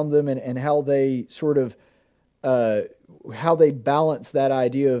world around them and how they sort of, how they balance that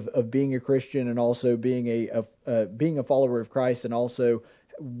idea of being a Christian and also being a follower of Christ, and also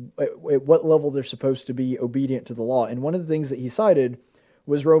at what level they're supposed to be obedient to the law. And one of the things that he cited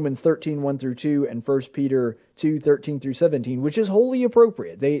was Romans 13, 1 through 2, and 1 Peter 2, 13 through 17, which is wholly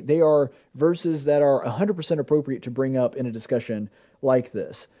appropriate. They are verses that are 100% appropriate to bring up in a discussion like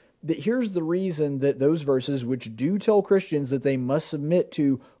this. But here's the reason that those verses, which do tell Christians that they must submit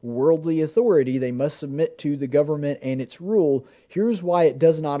to worldly authority, they must submit to the government and its rule, here's why it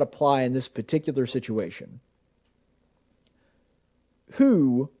does not apply in this particular situation.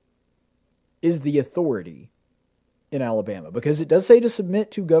 Who is the authority in Alabama? Because it does say to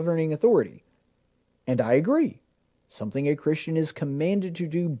submit to governing authority. And I agree. Something a Christian is commanded to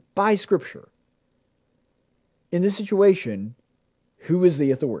do by Scripture. In this situation, who is the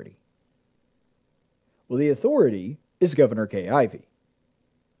authority? Well, the authority is Governor Kay Ivey.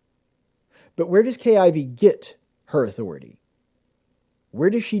 But where does Kay Ivey get her authority? Where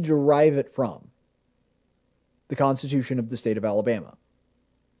does she derive it from? The Constitution of the state of Alabama.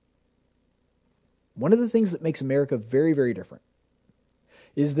 One of the things that makes America very, very different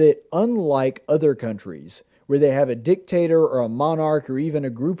is that unlike other countries where they have a dictator or a monarch or even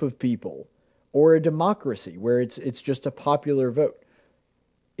a group of people, or a democracy where it's just a popular vote,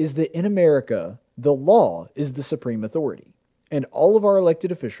 is that in America, the law is the supreme authority. And all of our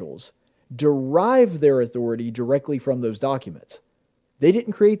elected officials derive their authority directly from those documents. They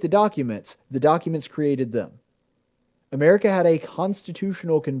didn't create the documents created them. America had a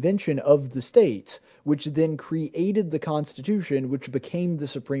constitutional convention of the states, which then created the Constitution, which became the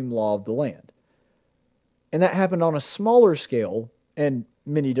supreme law of the land. And that happened on a smaller scale, and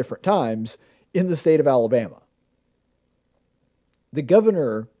many different times, in the state of Alabama. The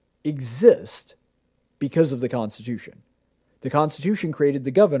governor exists because of the Constitution. The Constitution created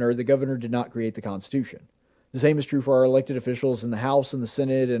the governor did not create the Constitution. The same is true for our elected officials in the House and the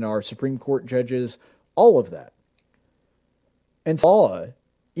Senate and our Supreme Court judges, all of that. And law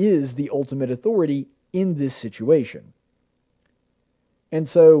is the ultimate authority in this situation. And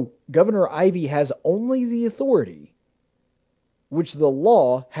so Governor Ivey has only the authority which the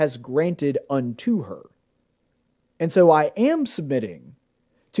law has granted unto her. And so I am submitting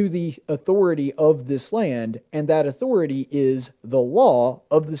to the authority of this land, and that authority is the law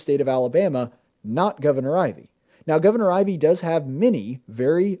of the state of Alabama, not Governor Ivey. Now, Governor Ivey does have many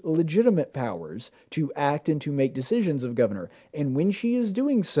very legitimate powers to act and to make decisions of governor. And when she is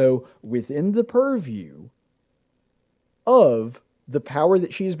doing so within the purview of the power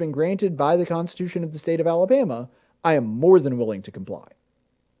that she has been granted by the Constitution of the state of Alabama, I am more than willing to comply.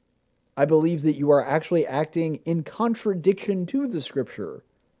 I believe that you are actually acting in contradiction to the Scripture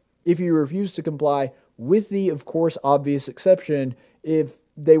if you refuse to comply, with the, of course, obvious exception if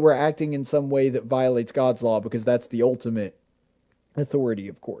they were acting in some way that violates God's law, because that's the ultimate authority,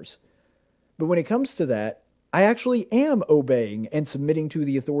 of course. But when it comes to that, I actually am obeying and submitting to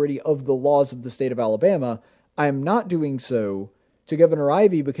the authority of the laws of the state of Alabama. I am not doing so to Governor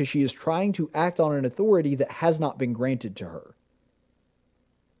Ivey because she is trying to act on an authority that has not been granted to her.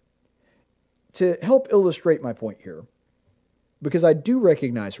 To help illustrate my point here, because I do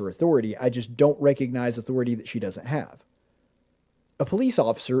recognize her authority, I just don't recognize authority that she doesn't have. A police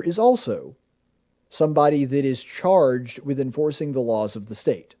officer is also somebody that is charged with enforcing the laws of the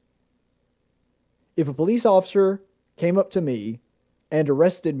state. If a police officer came up to me and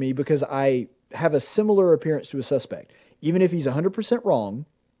arrested me because I have a similar appearance to a suspect, even if he's 100% wrong,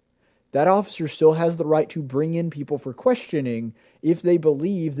 that officer still has the right to bring in people for questioning if they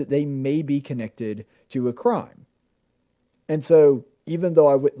believe that they may be connected to a crime. And so, even though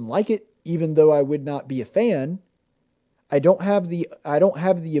I wouldn't like it, even though I would not be a fan, I don't have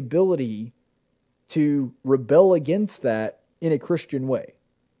the ability to rebel against that in a Christian way.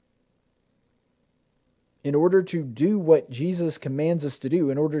 In order to do what Jesus commands us to do,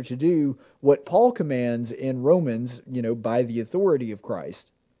 in order to do what Paul commands in Romans, by the authority of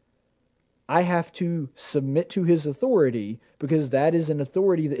Christ, I have to submit to his authority because that is an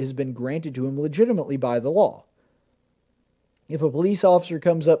authority that has been granted to him legitimately by the law. If a police officer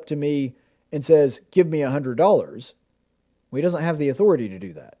comes up to me and says, "Give me $100, well, he doesn't have the authority to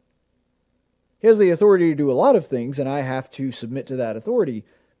do that. He has the authority to do a lot of things, and I have to submit to that authority,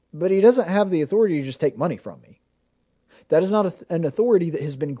 but he doesn't have the authority to just take money from me. That is not an authority that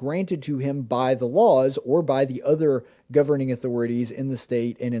has been granted to him by the laws or by the other governing authorities in the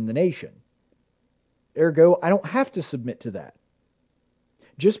state and in the nation. Ergo, I don't have to submit to that.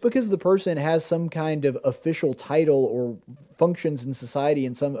 Just because the person has some kind of official title or functions in society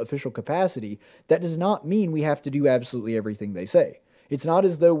in some official capacity, that does not mean we have to do absolutely everything they say. It's not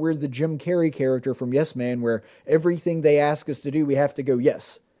as though we're the Jim Carrey character from Yes Man, where everything they ask us to do, we have to go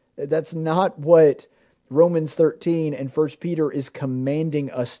yes. That's not what Romans 13 and 1 Peter is commanding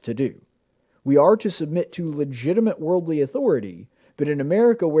us to do. We are to submit to legitimate worldly authority, but in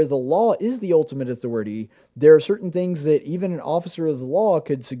America, where the law is the ultimate authority, there are certain things that even an officer of the law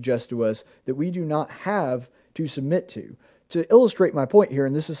could suggest to us that we do not have to submit to. To illustrate my point here,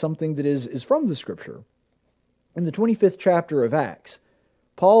 and this is something that is from the Scripture, in the 25th chapter of Acts,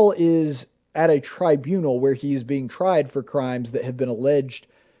 Paul is at a tribunal where he is being tried for crimes that have been alleged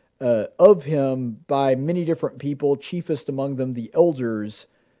of him by many different people, chiefest among them the elders,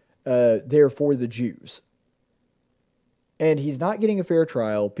 therefore the Jews. And he's not getting a fair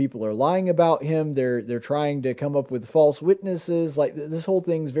trial. People are lying about him. They're trying to come up with false witnesses. Like, this whole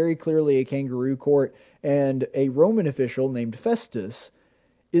thing's very clearly a kangaroo court. And a Roman official named Festus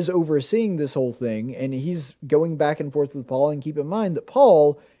is overseeing this whole thing. And he's going back and forth with Paul. And keep in mind that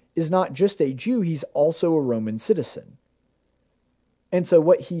Paul is not just a Jew. He's also a Roman citizen. And so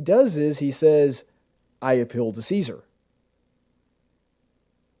what he does is he says, "I appeal to Caesar."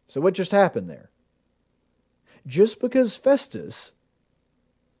 So what just happened there? Just because Festus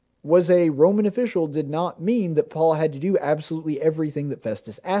was a Roman official did not mean that Paul had to do absolutely everything that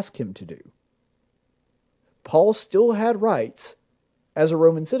Festus asked him to do. Paul still had rights as a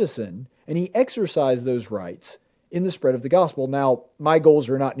Roman citizen, and he exercised those rights in the spread of the gospel. Now, my goals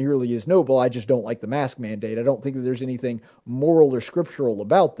are not nearly as noble. I just don't like the mask mandate. I don't think that there's anything moral or scriptural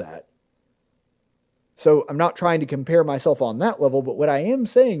about that. So I'm not trying to compare myself on that level, but what I am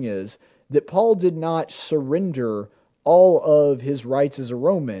saying is that Paul did not surrender all of his rights as a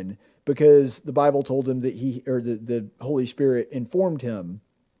Roman because the Bible told him that the Holy Spirit informed him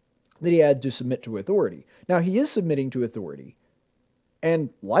that he had to submit to authority. Now, he is submitting to authority. And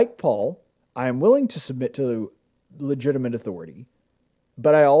like Paul, I am willing to submit to legitimate authority,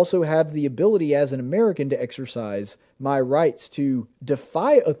 but I also have the ability as an American to exercise my rights to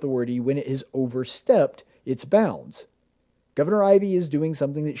defy authority when it has overstepped its bounds. Governor Ivey is doing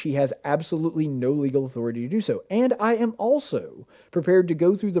something that she has absolutely no legal authority to do so. And I am also prepared to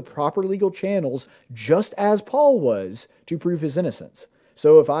go through the proper legal channels, just as Paul was, to prove his innocence.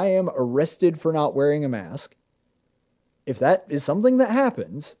 So if I am arrested for not wearing a mask, if that is something that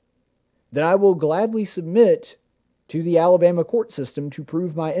happens, then I will gladly submit to the Alabama court system to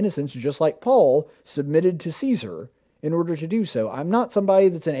prove my innocence, just like Paul submitted to Caesar in order to do so. I'm not somebody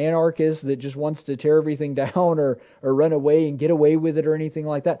that's an anarchist that just wants to tear everything down or run away and get away with it or anything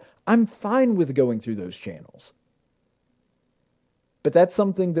like that. I'm fine with going through those channels. But that's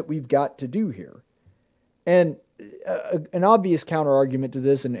something that we've got to do here. And an obvious counter-argument to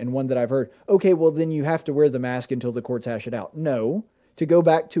this, and one that I've heard, okay, well then you have to wear the mask until the courts hash it out. No. To go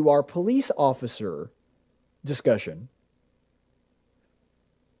back to our police officer discussion,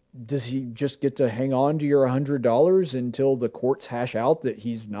 does he just get to hang on to your $100 until the courts hash out that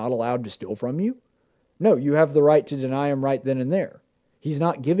he's not allowed to steal from you? No, you have the right to deny him right then and there. He's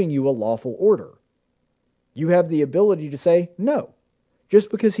not giving you a lawful order. You have the ability to say no.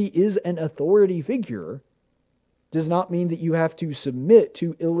 Just because he is an authority figure does not mean that you have to submit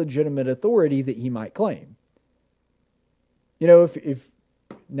to illegitimate authority that he might claim. You know, if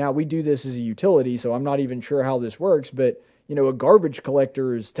now we do this as a utility, so I'm not even sure how this works, but, you know, a garbage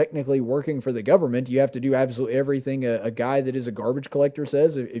collector is technically working for the government. You have to do absolutely everything a guy that is a garbage collector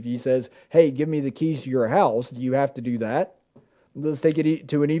says. If he says, hey, give me the keys to your house, you have to do that. Let's take it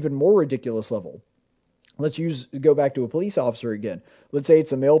to an even more ridiculous level. Let's go back to a police officer again. Let's say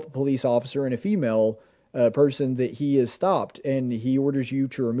it's a male police officer and a female person that he has stopped, and he orders you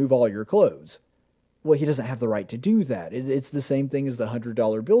to remove all your clothes. Well, he doesn't have the right to do that. It's the same thing as the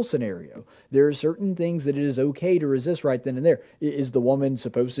 $100 bill scenario. There are certain things that it is okay to resist right then and there. Is the woman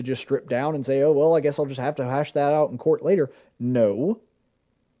supposed to just strip down and say, oh, well, I guess I'll just have to hash that out in court later? No.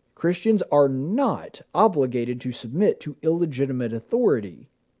 Christians are not obligated to submit to illegitimate authority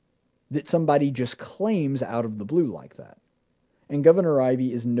that somebody just claims out of the blue like that. And Governor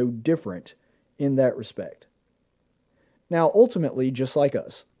Ivey is no different in that respect. Now, ultimately, just like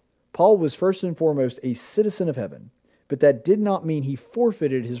us, Paul was first and foremost a citizen of heaven, but that did not mean he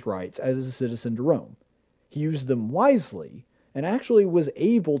forfeited his rights as a citizen to Rome. He used them wisely and actually was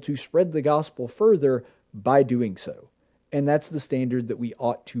able to spread the gospel further by doing so. And that's the standard that we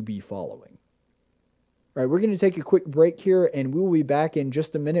ought to be following. All right, we're going to take a quick break here, and we will be back in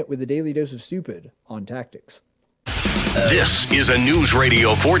just a minute with a Daily Dose of Stupid on Tactics. This is a News Radio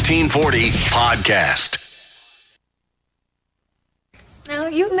 1440 podcast. No,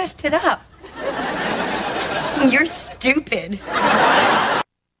 you messed it up. You're stupid.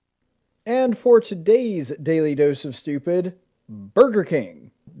 And for today's Daily Dose of Stupid, Burger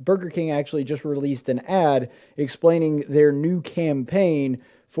King. Burger King actually just released an ad explaining their new campaign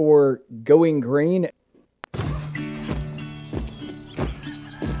for going green.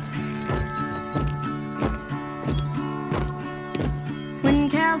 When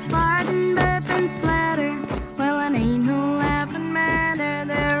cows fart and burp and splatter, well, it ain't no laughing matter.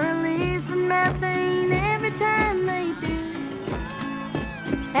 They're releasing methane every time they do.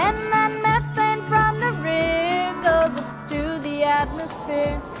 And that methane from the rear goes up to the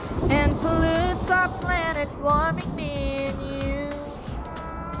atmosphere and pollutes our planet, warming me and you.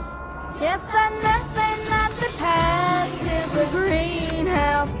 Yes, that methane that they pass is a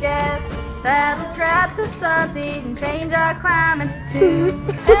greenhouse gas that'll trap the sun's heat and change our climate too.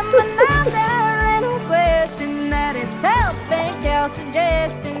 And but now there ain't no question that it's helping cows'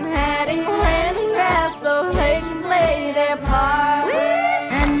 digestion, adding land and grass so they can play their part.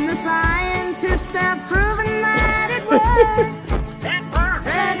 And the scientists have proven that it works.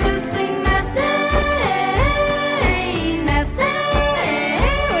 Reducing methane,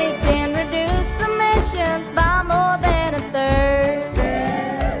 we can reduce emissions by more than a third.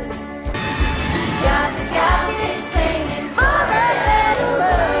 Got me singing for that little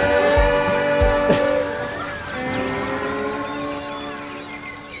bird.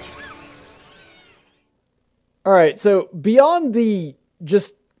 All right, so beyond the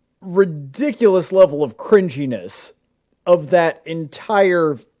just ridiculous level of cringiness of that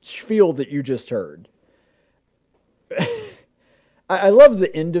entire spiel that you just heard, I love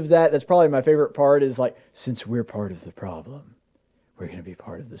the end of that. That's probably my favorite part, is like, since we're part of the problem, we're going to be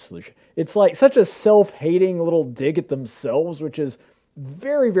part of the solution. It's like such a self-hating little dig at themselves, which is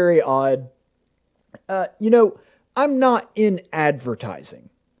very, very odd. You know, I'm not in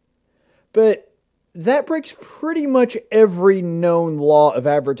advertising, but that breaks pretty much every known law of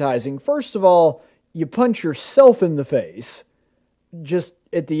advertising. First of all, you punch yourself in the face, just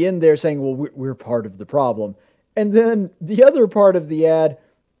at the end there saying, well, we're part of the problem. And then the other part of the ad,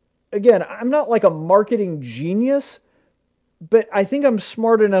 again, I'm not like a marketing genius, but I think I'm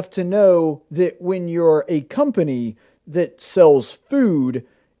smart enough to know that when you're a company that sells food,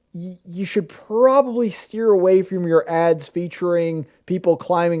 you should probably steer away from your ads featuring people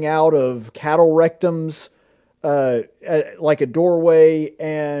climbing out of cattle rectums, like a doorway,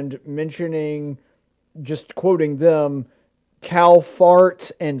 and mentioning, just quoting them, cow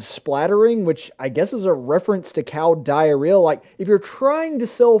farts and splattering, which I guess is a reference to cow diarrhea. Like, if you're trying to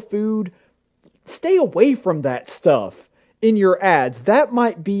sell food, stay away from that stuff in your ads. That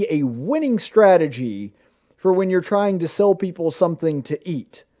might be a winning strategy for when you're trying to sell people something to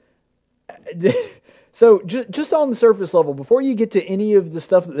eat. So just on the surface level, before you get to any of the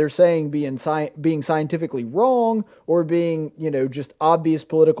stuff that they're saying being scientifically wrong or being, you know, just obvious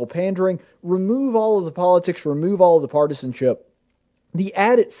political pandering, remove all of the politics, remove all of the partisanship. The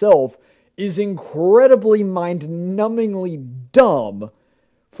ad itself is incredibly mind-numbingly dumb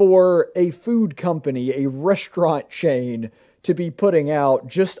for a food company, a restaurant chain, to be putting out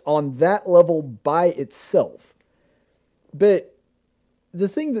just on that level by itself. But the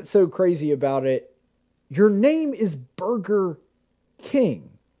thing that's so crazy about it, your name is Burger King.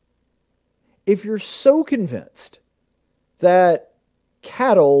 If you're so convinced that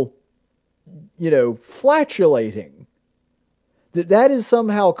cattle, flatulating, that is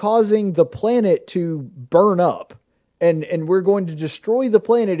somehow causing the planet to burn up, and we're going to destroy the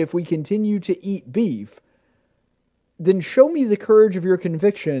planet if we continue to eat beef, then show me the courage of your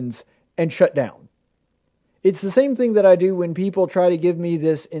convictions and shut down. It's the same thing that I do when people try to give me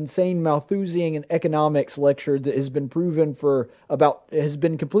this insane Malthusian economics lecture that has been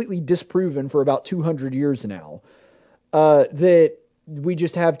completely disproven for about 200 years now. That we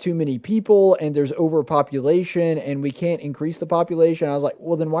just have too many people and there's overpopulation and we can't increase the population. I was like,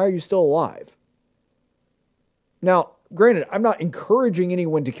 well, then why are you still alive? Now, granted, I'm not encouraging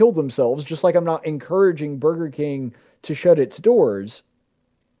anyone to kill themselves, just like I'm not encouraging Burger King to shut its doors.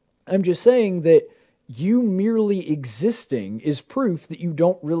 I'm just saying that you merely existing is proof that you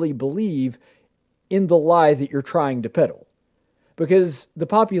don't really believe in the lie that you're trying to peddle. Because the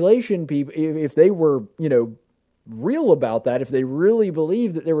population people, if they were, real about that, if they really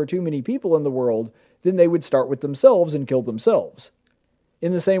believed that there were too many people in the world, then they would start with themselves and kill themselves.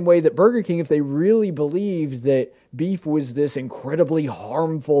 In the same way that Burger King, if they really believed that beef was this incredibly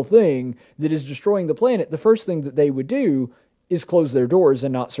harmful thing that is destroying the planet, the first thing that they would do is close their doors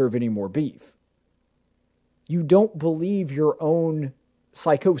and not serve any more beef. You don't believe your own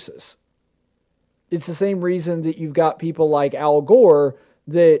psychosis. It's the same reason that you've got people like Al Gore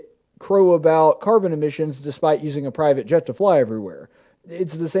that crow about carbon emissions despite using a private jet to fly everywhere.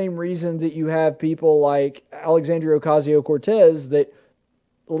 It's the same reason that you have people like Alexandria Ocasio-Cortez that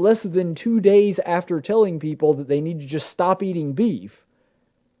less than 2 days after telling people that they need to just stop eating beef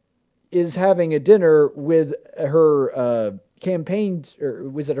is having a dinner with her campaign, or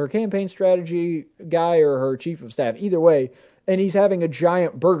was it her campaign strategy guy or her chief of staff? Either way, and he's having a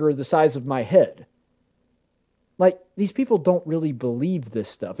giant burger the size of my head. Like, these people don't really believe this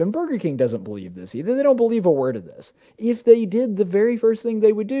stuff. And Burger King doesn't believe this either. They don't believe a word of this. If they did, the very first thing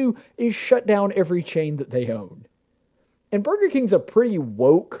they would do is shut down every chain that they own. And Burger King's a pretty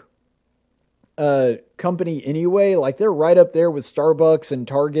woke company anyway. Like, they're right up there with Starbucks and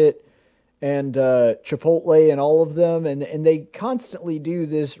Target and Chipotle and all of them. And they constantly do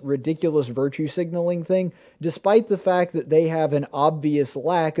this ridiculous virtue signaling thing, despite the fact that they have an obvious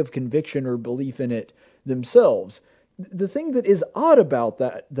lack of conviction or belief in it themselves. The thing that is odd about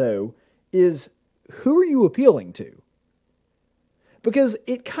that, though, is who are you appealing to? Because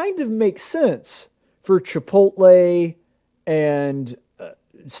it kind of makes sense for Chipotle and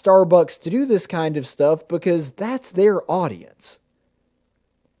Starbucks to do this kind of stuff because that's their audience.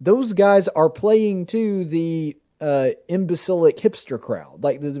 Those guys are playing to the imbecilic hipster crowd,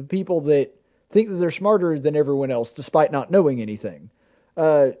 like the people that think that they're smarter than everyone else despite not knowing anything.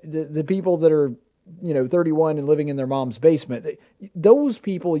 The people that are 31 and living in their mom's basement. Those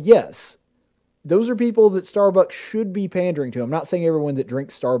people, yes. Those are people that Starbucks should be pandering to. I'm not saying everyone that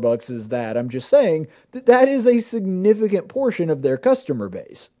drinks Starbucks is that. I'm just saying that that is a significant portion of their customer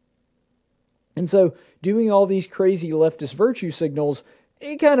base. And so doing all these crazy leftist virtue signals,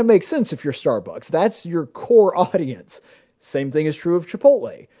 it kind of makes sense if you're Starbucks. That's your core audience. Same thing is true of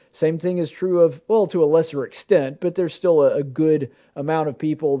Chipotle. Same thing is true of, well, to a lesser extent, but there's still a good amount of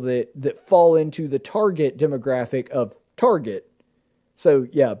people that fall into the target demographic of Target. So,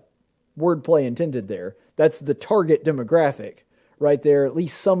 yeah, wordplay intended there. That's the target demographic right there. At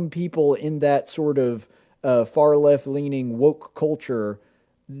least some people in that sort of far left-leaning woke culture,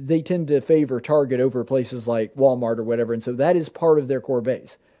 they tend to favor Target over places like Walmart or whatever, and so that is part of their core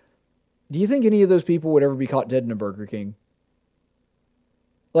base. Do you think any of those people would ever be caught dead in a Burger King?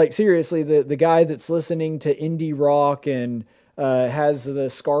 Like, seriously, the guy that's listening to indie rock and has the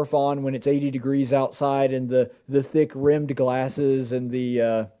scarf on when it's 80 degrees outside and the thick rimmed glasses and the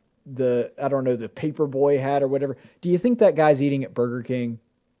I don't know, the paperboy hat or whatever. Do you think that guy's eating at Burger King?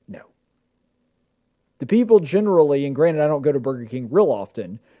 No. The people generally, and granted I don't go to Burger King real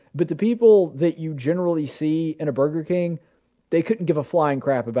often, but the people that you generally see in a Burger King, they couldn't give a flying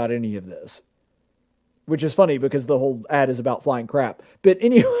crap about any of this. Which is funny because the whole ad is about flying crap. But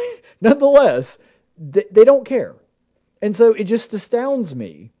anyway, nonetheless, they don't care. And so it just astounds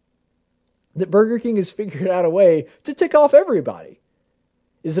me that Burger King has figured out a way to tick off everybody.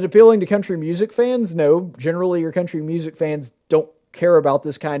 Is it appealing to country music fans? No. Generally, your country music fans don't care about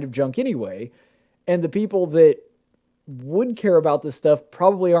this kind of junk anyway. And the people that would care about this stuff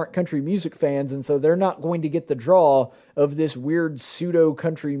probably aren't country music fans, and so they're not going to get the draw of this weird pseudo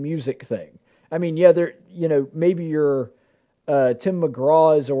country music thing. I mean, yeah, they're, maybe your Tim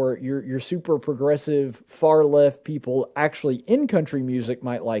McGraw's or your super progressive far left people actually in country music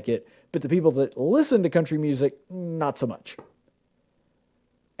might like it, but the people that listen to country music, not so much.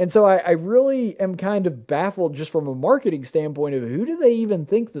 And so I really am kind of baffled just from a marketing standpoint of who do they even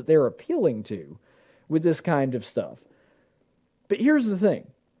think that they're appealing to with this kind of stuff. But here's the thing.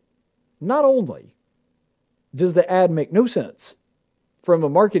 Not only does the ad make no sense from a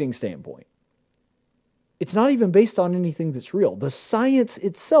marketing standpoint, it's not even based on anything that's real. The science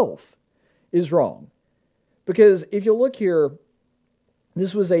itself is wrong. Because if you look here,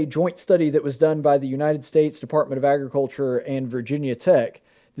 this was a joint study that was done by the United States Department of Agriculture and Virginia Tech.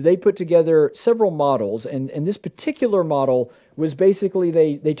 They put together several models, and this particular model was basically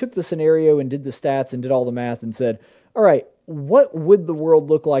they took the scenario and did the stats and did all the math and said, all right, what would the world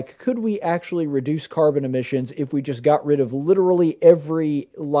look like? Could we actually reduce carbon emissions if we just got rid of literally every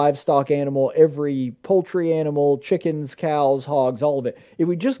livestock animal, every poultry animal, chickens, cows, hogs, all of it? If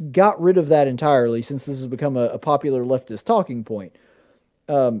we just got rid of that entirely, since this has become a popular leftist talking point,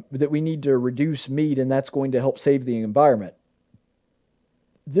 that we need to reduce meat and that's going to help save the environment.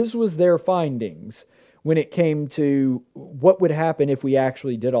 This was their findings when it came to what would happen if we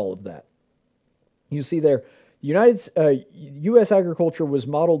actually did all of that. You see there, U.S. agriculture was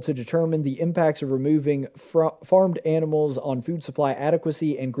modeled to determine the impacts of removing farmed animals on food supply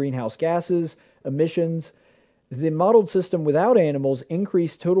adequacy and greenhouse gases, emissions. The modeled system without animals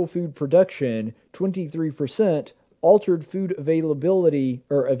increased total food production 23%, altered food availability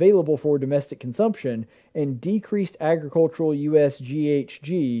or available for domestic consumption, and decreased agricultural U.S.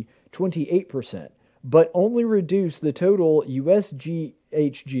 GHG 28%, but only reduced the total U.S.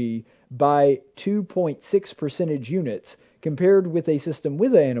 GHG by 2.6 percentage units. Compared with a system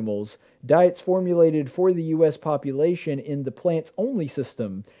with animals, diets formulated for the U.S. population in the plants-only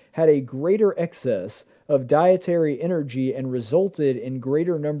system had a greater excess of dietary energy and resulted in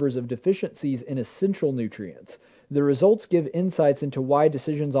greater numbers of deficiencies in essential nutrients. The results give insights into why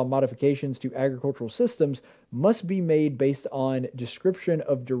decisions on modifications to agricultural systems must be made based on description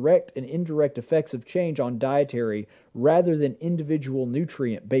of direct and indirect effects of change on dietary rather than individual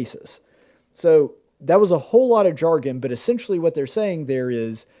nutrient basis. So that was a whole lot of jargon, but essentially what they're saying there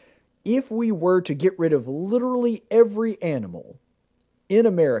is, if we were to get rid of literally every animal in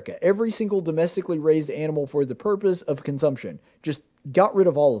America, every single domestically raised animal for the purpose of consumption, just got rid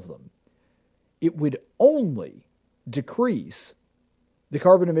of all of them, it would only decrease the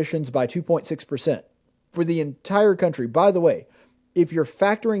carbon emissions by 2.6% for the entire country. By the way, if you're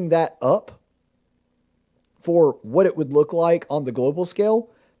factoring that up for what it would look like on the global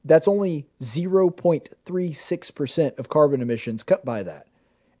scale, that's only 0.36% of carbon emissions cut by that.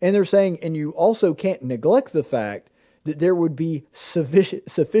 And they're saying, and you also can't neglect the fact that there would be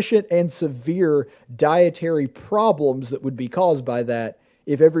sufficient and severe dietary problems that would be caused by that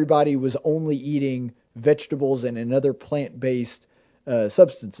if everybody was only eating vegetables and other plant-based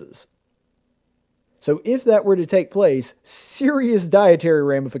substances. So if that were to take place, serious dietary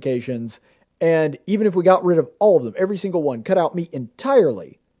ramifications, and even if we got rid of all of them, every single one, cut out meat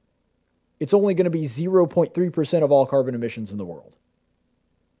entirely, it's only going to be 0.3% of all carbon emissions in the world.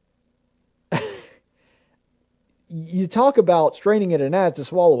 You talk about straining at a gnat to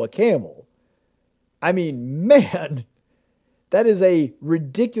swallow a camel. I mean, man, that is a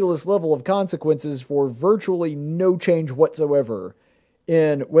ridiculous level of consequences for virtually no change whatsoever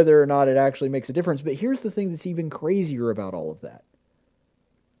in whether or not it actually makes a difference. But here's the thing that's even crazier about all of that.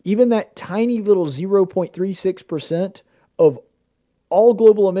 Even that tiny little 0.36% of all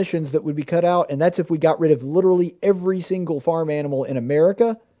global emissions that would be cut out, and that's if we got rid of literally every single farm animal in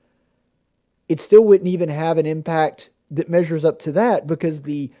America, it still wouldn't even have an impact that measures up to that, because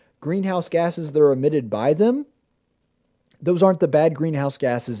the greenhouse gases that are emitted by them, those aren't the bad greenhouse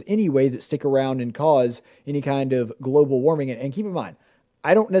gases anyway that stick around and cause any kind of global warming. And keep in mind,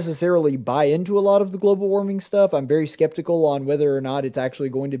 I don't necessarily buy into a lot of the global warming stuff. I'm very skeptical on whether or not it's actually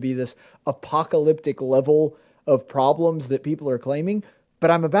going to be this apocalyptic level of problems that people are claiming.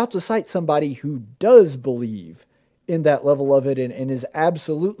 But I'm about to cite somebody who does believe in that level of it and is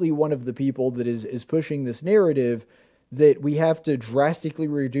absolutely one of the people that is pushing this narrative that we have to drastically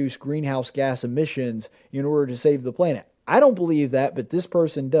reduce greenhouse gas emissions in order to save the planet. I don't believe that, but this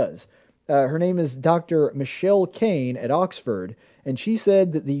person does. Her name is Dr. Michelle Kane at Oxford, and she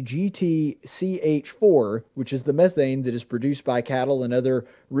said that the GTCH4, which is the methane that is produced by cattle and other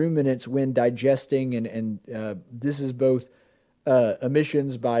ruminants when digesting, and this is both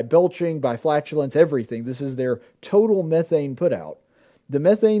emissions by belching, by flatulence, everything. This is their total methane put out. The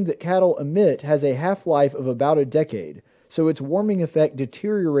methane that cattle emit has a half-life of about a decade, so its warming effect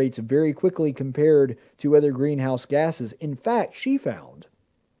deteriorates very quickly compared to other greenhouse gases. In fact, she found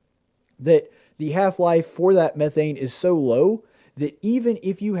that the half-life for that methane is so low that even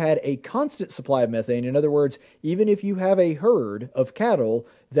if you had a constant supply of methane, in other words, even if you have a herd of cattle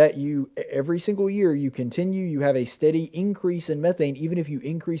that you, every single year, you have a steady increase in methane, even if you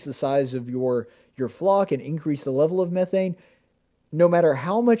increase the size of your flock and increase the level of methane, no matter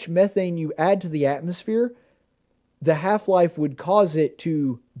how much methane you add to the atmosphere, the half-life would cause it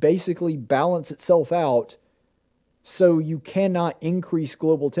to basically balance itself out, so you cannot increase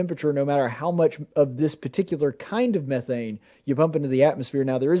global temperature no matter how much of this particular kind of methane you pump into the atmosphere.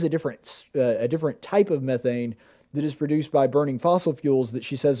 Now, there is a different type of methane that is produced by burning fossil fuels that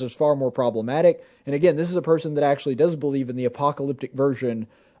she says is far more problematic. And again, this is a person that actually does believe in the apocalyptic version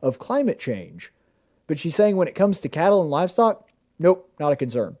of climate change. But she's saying when it comes to cattle and livestock, nope, not a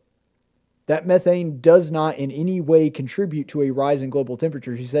concern. That methane does not in any way contribute to a rise in global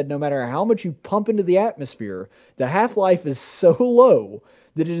temperature. She said no matter how much you pump into the atmosphere, the half-life is so low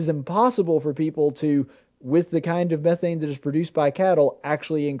that it is impossible for people to, with the kind of methane that is produced by cattle,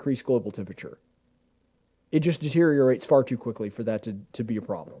 actually increase global temperature. It just deteriorates far too quickly for that to be a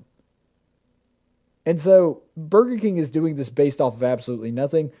problem. And so Burger King is doing this based off of absolutely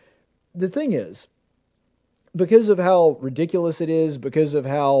nothing. The thing is, because of how ridiculous it is, because of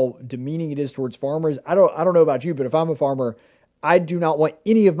how demeaning it is towards farmers, I don't know about you, but if I'm a farmer, I do not want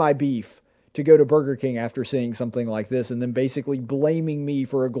any of my beef to go to Burger King after seeing something like this and then basically blaming me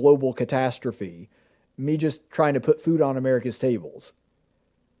for a global catastrophe, me just trying to put food on America's tables.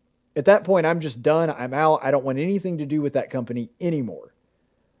 At that point, I'm just done. I'm out. I don't want anything to do with that company anymore.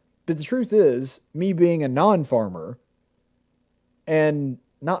 But the truth is, me being a non-farmer and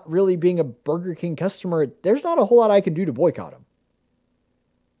not really being a Burger King customer, there's not a whole lot I can do to boycott them.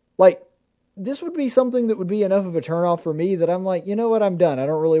 Like, this would be something that would be enough of a turnoff for me that I'm like, you know what, I'm done. I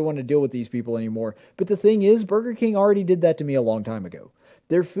don't really want to deal with these people anymore. But the thing is, Burger King already did that to me a long time ago.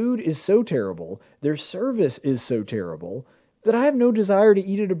 Their food is so terrible, their service is so terrible, that I have no desire to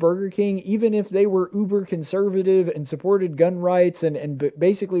eat at a Burger King, even if they were uber conservative and supported gun rights and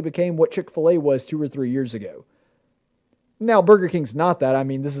basically became what Chick-fil-A was 2 or 3 years ago. Now, Burger King's not that. I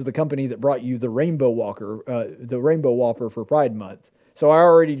mean, this is the company that brought you the Rainbow Whopper for Pride Month. So I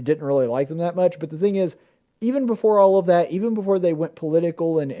already didn't really like them that much. But the thing is, even before all of that, even before they went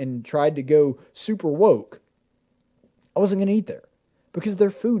political and tried to go super woke, I wasn't going to eat there because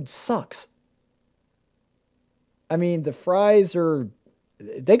their food sucks. I mean, the fries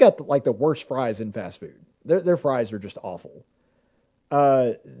they got like the worst fries in fast food. Their fries are just awful.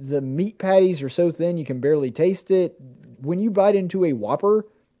 The meat patties are so thin you can barely taste it. When you bite into a Whopper,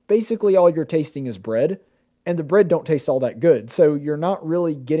 basically all you're tasting is bread, and the bread don't taste all that good, so you're not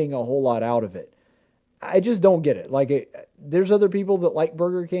really getting a whole lot out of it. I just don't get it. There's other people that like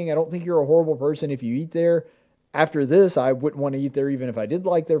Burger King. I don't think you're a horrible person if you eat there. After this, I wouldn't want to eat there even if I did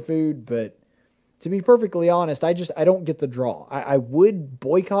like their food, but to be perfectly honest, I don't get the draw. I would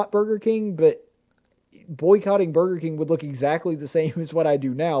boycott Burger King, but boycotting Burger King would look exactly the same as what I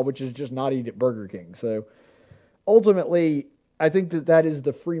do now, which is just not eat at Burger King. So ultimately, I think that is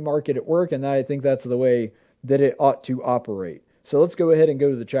the free market at work, and I think that's the way that it ought to operate. So let's go ahead and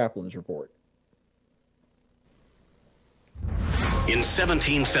go to the chaplain's report. In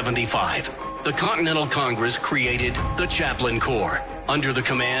 1775, the Continental Congress created the Chaplain Corps. Under the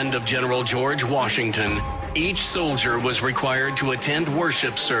command of General George Washington, each soldier was required to attend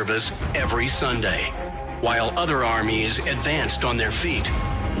worship service every Sunday. While other armies advanced on their feet,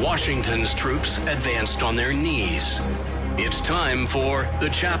 Washington's troops advanced on their knees. It's time for the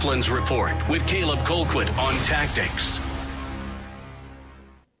Chaplain's Report with Caleb Colquitt on tactics.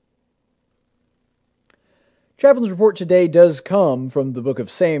 Chaplain's Report today does come from the book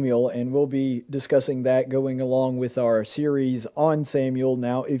of Samuel, and we'll be discussing that going along with our series on Samuel.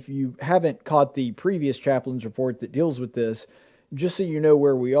 Now, if you haven't caught the previous Chaplain's Report that deals with this, just so you know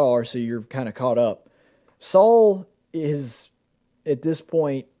where we are, so you're kind of caught up. Saul is, at this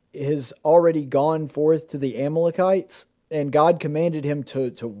point, has already gone forth to the Amalekites, and God commanded him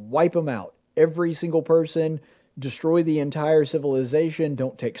to wipe them out. Every single person, destroy the entire civilization,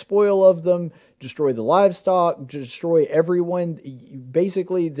 don't take spoil of them, destroy the livestock, destroy everyone.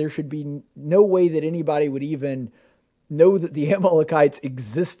 Basically, there should be no way that anybody would even know that the Amalekites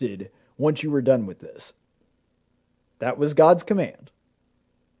existed once you were done with this. That was God's command.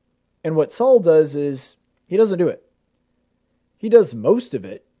 And what Saul does is, he doesn't do it. He does most of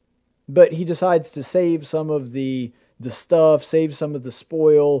it, but he decides to save some of the stuff, save some of the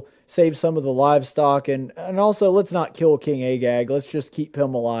spoil, save some of the livestock, and also let's not kill King Agag. Let's just keep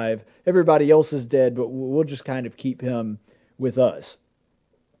him alive. Everybody else is dead, but we'll just kind of keep him with us.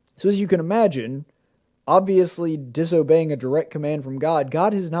 So as you can imagine, obviously disobeying a direct command from God,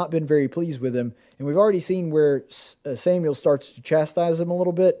 God has not been very pleased with him, and we've already seen where Samuel starts to chastise him a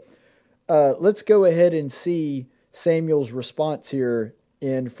little bit. Let's go ahead and see Samuel's response here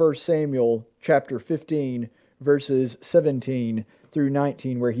in 1 Samuel chapter 15, verses 17 through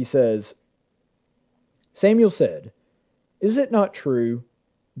 19, where he says, Samuel said, "Is it not true,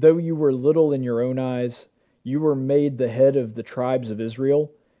 though you were little in your own eyes, you were made the head of the tribes of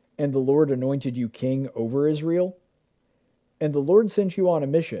Israel, and the Lord anointed you king over Israel? And the Lord sent you on a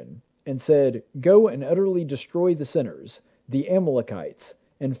mission, and said, Go and utterly destroy the sinners, the Amalekites,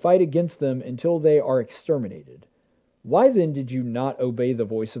 and fight against them until they are exterminated. Why then did you not obey the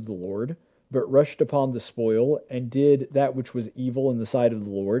voice of the Lord, but rushed upon the spoil, and did that which was evil in the sight of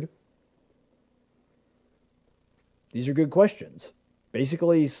the Lord?" These are good questions.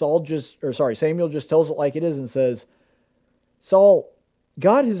 Basically, Samuel just tells it like it is and says, Saul,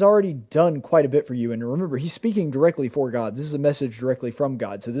 God has already done quite a bit for you. And remember, he's speaking directly for God. This is a message directly from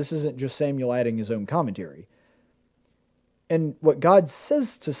God. So this isn't just Samuel adding his own commentary. And what God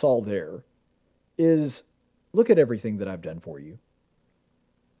says to Saul there is, look at everything that I've done for you.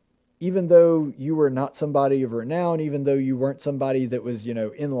 Even though you were not somebody of renown, even though you weren't somebody that was,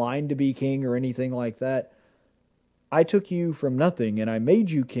 in line to be king or anything like that, I took you from nothing and I made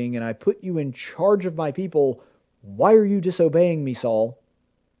you king and I put you in charge of my people. Why are you disobeying me, Saul?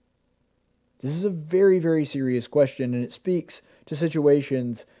 This is a very, very serious question, and it speaks to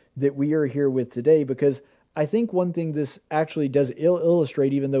situations that we are here with today, because I think one thing this actually does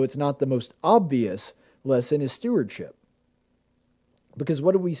illustrate, even though it's not the most obvious lesson, is stewardship. Because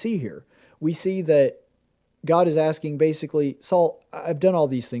what do we see here? We see that God is asking basically, Saul, I've done all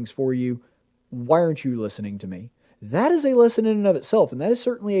these things for you. Why aren't you listening to me? That is a lesson in and of itself, and that is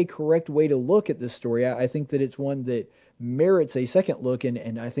certainly a correct way to look at this story. I think that it's one that merits a second look,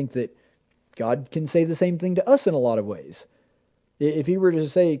 and I think that God can say the same thing to us in a lot of ways. If he were to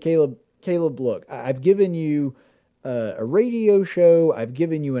say, Caleb, look, I've given you a radio show, I've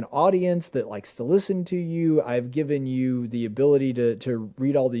given you an audience that likes to listen to you, I've given you the ability to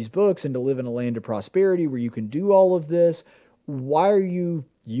read all these books and to live in a land of prosperity where you can do all of this. Why are you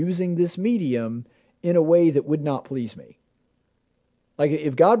using this medium in a way that would not please me? Like,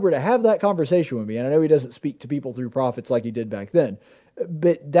 if God were to have that conversation with me, and I know he doesn't speak to people through prophets like he did back then,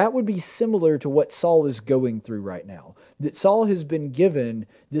 but that would be similar to what Saul is going through right now. That Saul has been given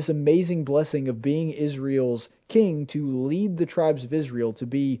this amazing blessing of being Israel's king, to lead the tribes of Israel, to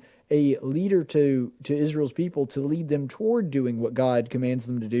be a leader to Israel's people, to lead them toward doing what God commands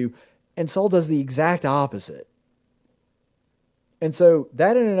them to do. And Saul does the exact opposite. And so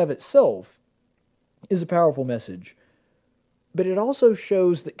that in and of itself is a powerful message. But it also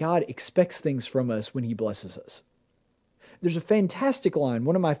shows that God expects things from us when he blesses us. There's a fantastic line,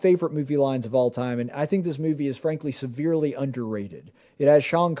 one of my favorite movie lines of all time, and I think this movie is frankly severely underrated. It has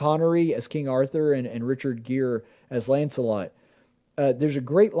Sean Connery as King Arthur and Richard Gere as Lancelot. There's a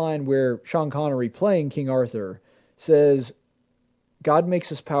great line where Sean Connery, playing King Arthur, says, God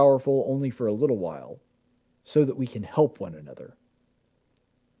makes us powerful only for a little while, so that we can help one another.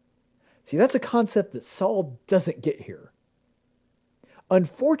 See, that's a concept that Saul doesn't get here.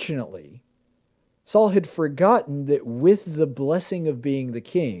 Unfortunately, Saul had forgotten that with the blessing of being the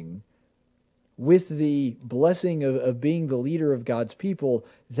king, with the blessing of being the leader of God's people,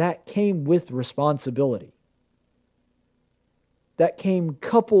 that came with responsibility. That came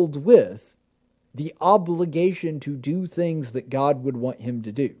coupled with the obligation to do things that God would want him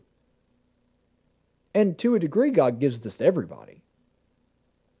to do. And to a degree, God gives this to everybody.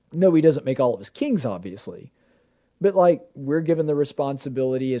 No, he doesn't make all of us kings, obviously. But we're given the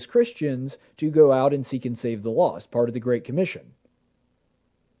responsibility as Christians to go out and seek and save the lost, part of the Great Commission.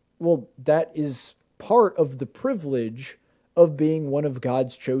 Well, that is part of the privilege of being one of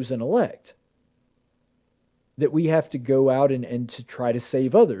God's chosen elect. That we have to go out and to try to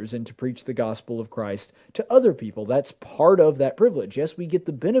save others and to preach the gospel of Christ to other people. That's part of that privilege. Yes, we get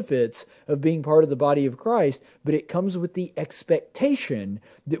the benefits of being part of the body of Christ, but it comes with the expectation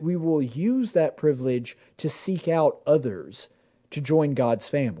that we will use that privilege to seek out others to join God's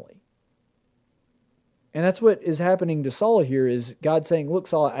family. And that's what is happening to Saul here, is God saying, look,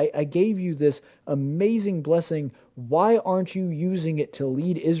 Saul, I gave you this amazing blessing. Why aren't you using it to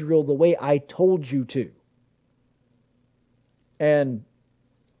lead Israel the way I told you to? And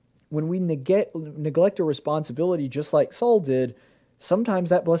when we neglect a responsibility just like Saul did, sometimes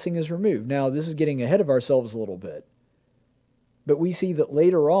that blessing is removed. Now, this is getting ahead of ourselves a little bit. But we see that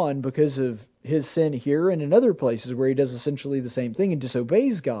later on, because of his sin here and in other places where he does essentially the same thing and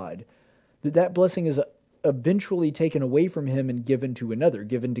disobeys God, that blessing is eventually taken away from him and given to another,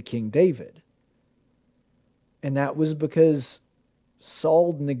 given to King David. And that was because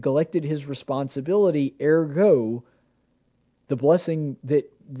Saul neglected his responsibility, ergo, the blessing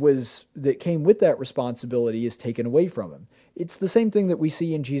that came with that responsibility is taken away from him. It's the same thing that we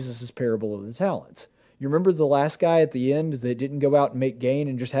see in Jesus' parable of the talents. You remember the last guy at the end that didn't go out and make gain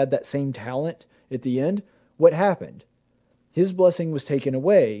and just had that same talent at the end? What happened? His blessing was taken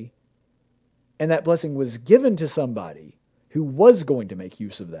away, and that blessing was given to somebody who was going to make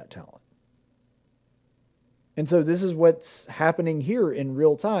use of that talent. And so this is what's happening here in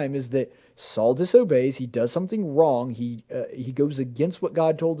real time, is that Saul disobeys, he does something wrong, he goes against what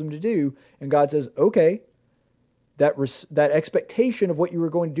God told him to do, and God says, okay, that expectation of what you were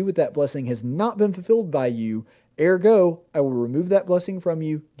going to do with that blessing has not been fulfilled by you, ergo, I will remove that blessing from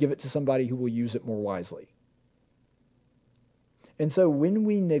you, give it to somebody who will use it more wisely. And so when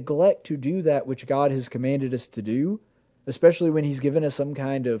we neglect to do that which God has commanded us to do, especially when he's given us some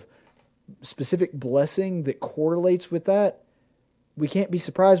kind of specific blessing that correlates with that, we can't be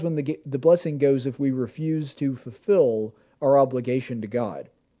surprised when the blessing goes if we refuse to fulfill our obligation to God.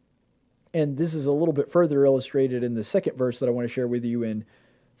 And this is a little bit further illustrated in the second verse that I want to share with you in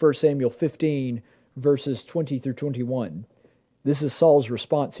 1 Samuel 15, verses 20 through 21. This is Saul's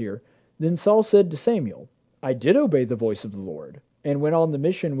response here. Then Saul said to Samuel, I did obey the voice of the Lord, and went on the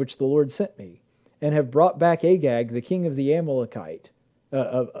mission which the Lord sent me, and have brought back Agag, the king of the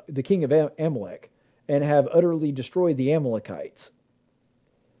the king of Amalek, and have utterly destroyed the Amalekites.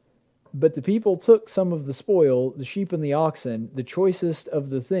 But the people took some of the spoil, the sheep and the oxen, the choicest of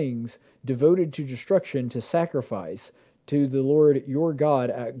the things devoted to destruction, to sacrifice to the Lord your God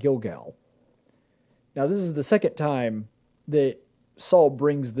at Gilgal. Now this is the second time that Saul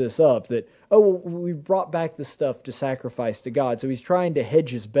brings this up, that, we brought back the stuff to sacrifice to God. So he's trying to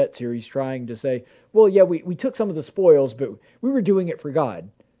hedge his bets here. He's trying to say, well, yeah, we took some of the spoils, but we were doing it for God.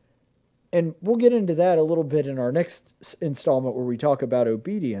 And we'll get into that a little bit in our next installment where we talk about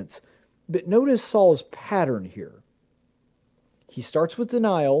obedience. But notice Saul's pattern here. He starts with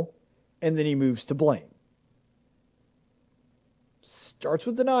denial, and then he moves to blame. Starts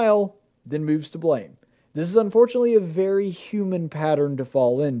with denial, then moves to blame. This is unfortunately a very human pattern to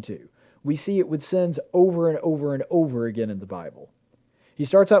fall into. We see it with sins over and over and over again in the Bible. He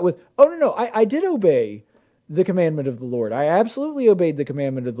starts out with, I did obey the commandment of the Lord. I absolutely obeyed the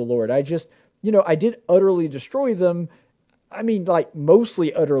commandment of the Lord. I just, I did utterly destroy them. I mean,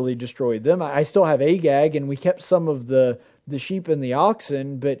 mostly utterly destroyed them. I still have Agag, and we kept some of the sheep and the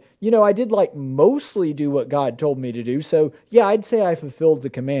oxen, but, I did mostly do what God told me to do. So, yeah, I'd say I fulfilled the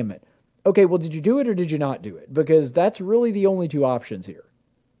commandment. Okay, well, did you do it or did you not do it? Because that's really the only two options here.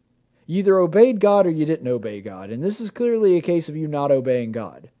 You either obeyed God or you didn't obey God, and this is clearly a case of you not obeying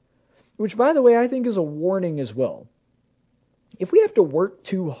God. Which, by the way, I think is a warning as well. If we have to work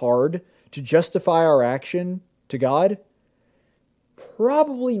too hard to justify our action to God,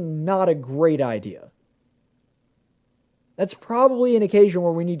 probably not a great idea. That's probably an occasion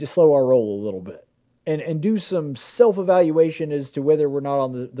where we need to slow our roll a little bit and do some self-evaluation as to whether we're not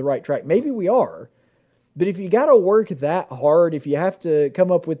on the right track. Maybe we are, but if you got to work that hard, if you have to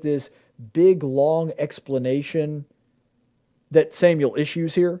come up with this big, long explanation that Samuel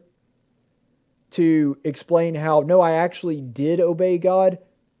issues here to explain how, no, I actually did obey God,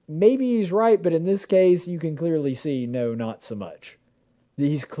 maybe he's right, but in this case, you can clearly see, no, not so much.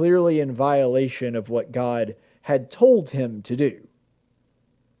 He's clearly in violation of what God had told him to do.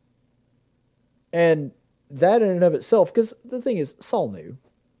 And that in and of itself, because the thing is, Saul knew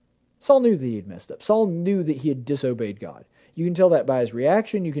that he had messed up. Saul knew that he had disobeyed God. You can tell that by his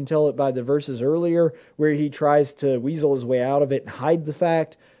reaction. You can tell it by the verses earlier where he tries to weasel his way out of it and hide the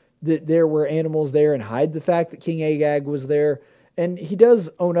fact that there were animals there and hide the fact that King Agag was there. And he does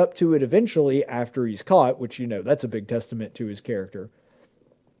own up to it eventually after he's caught, which, that's a big testament to his character.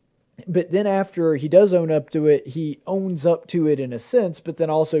 But then after he does own up to it, he owns up to it in a sense, but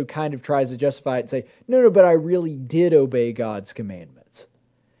then also kind of tries to justify it and say, no, but I really did obey God's commandments.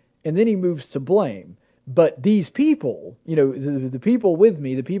 And then he moves to blame. But these people, the people with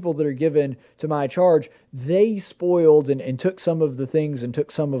me, the people that are given to my charge, they spoiled and took some of the things and took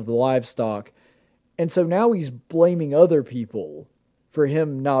some of the livestock. And so now he's blaming other people for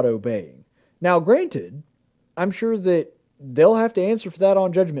him not obeying. Now, granted, I'm sure that they'll have to answer for that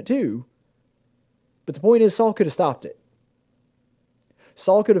on judgment too. But the point is, Saul could have stopped it.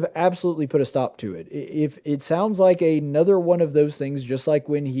 Saul could have absolutely put a stop to it. If it sounds like another one of those things, just like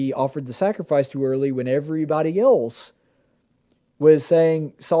when he offered the sacrifice too early, when everybody else was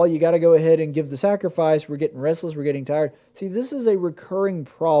saying, Saul, you got to go ahead and give the sacrifice. We're getting restless. We're getting tired. See, this is a recurring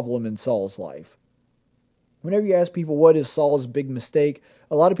problem in Saul's life. Whenever you ask people what is Saul's big mistake,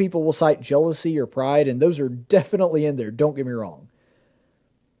 a lot of people will cite jealousy or pride, and those are definitely in there. Don't get me wrong.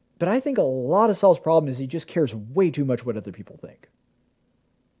 But I think a lot of Saul's problem is he just cares way too much what other people think.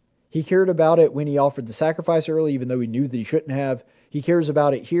 He cared about it when he offered the sacrifice early, even though he knew that he shouldn't have. He cares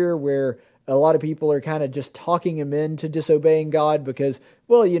about it here where a lot of people are kind of just talking him into disobeying God because,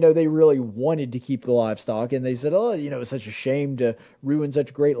 well, they really wanted to keep the livestock. And they said, it's such a shame to ruin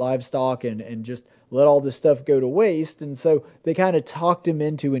such great livestock and just let all this stuff go to waste. And so they kind of talked him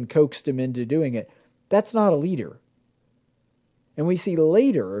into and coaxed him into doing it. That's not a leader. And we see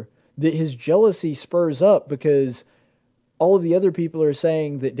later that his jealousy spurs up because all of the other people are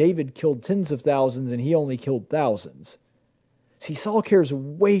saying that David killed tens of thousands and he only killed thousands. See, Saul cares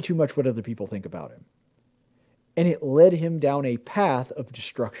way too much what other people think about him. And it led him down a path of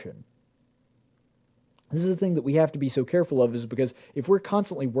destruction. This is the thing that we have to be so careful of, is because if we're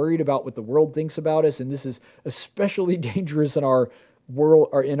constantly worried about what the world thinks about us, and this is especially dangerous in our world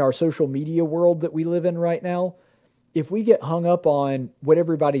or in our social media world that we live in right now, if we get hung up on what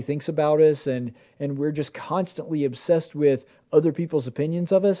everybody thinks about us and we're just constantly obsessed with other people's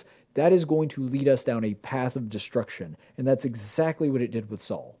opinions of us, that is going to lead us down a path of destruction. And that's exactly what it did with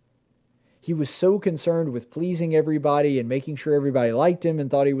Saul. He was so concerned with pleasing everybody and making sure everybody liked him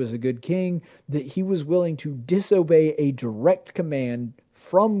and thought he was a good king that he was willing to disobey a direct command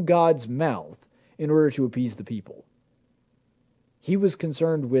from God's mouth in order to appease the people. He was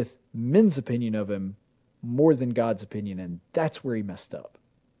concerned with men's opinion of him more than God's opinion, and that's where he messed up.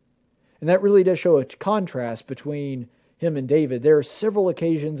 And that really does show a contrast between him and David. There are several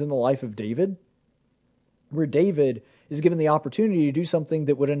occasions in the life of David where David is given the opportunity to do something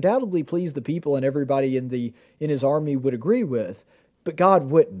that would undoubtedly please the people and everybody in his army would agree with, but God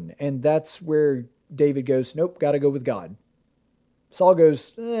wouldn't. And that's where David goes, nope, got to go with God. Saul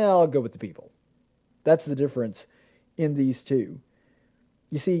goes, I'll go with the people. That's the difference in these two.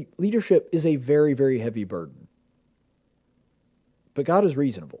 You see, leadership is a very, very heavy burden. But God is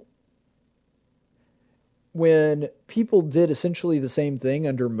reasonable. When people did essentially the same thing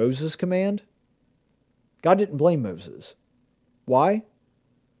under Moses' command, God didn't blame Moses. Why?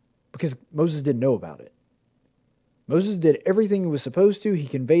 Because Moses didn't know about it. Moses did everything he was supposed to. He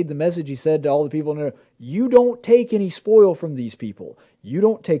conveyed the message. He said to all the people, no, you don't take any spoil from these people. You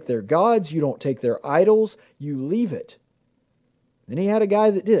don't take their gods. You don't take their idols. You leave it. Then he had a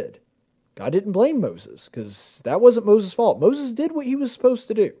guy that did. God didn't blame Moses because that wasn't Moses' fault. Moses did what he was supposed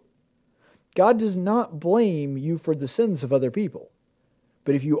to do. God does not blame you for the sins of other people.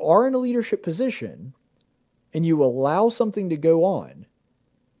 But if you are in a leadership position and you allow something to go on,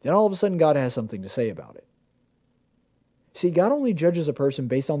 then all of a sudden God has something to say about it. See, God only judges a person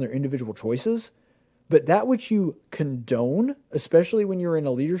based on their individual choices, but that which you condone, especially when you're in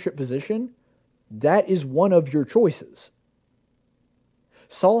a leadership position, that is one of your choices.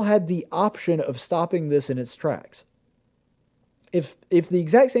 Saul had the option of stopping this in its tracks. If the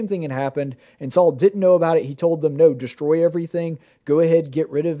exact same thing had happened and Saul didn't know about it, he told them, no, destroy everything, go ahead, get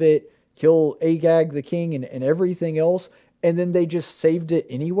rid of it, kill Agag the king and everything else, and then they just saved it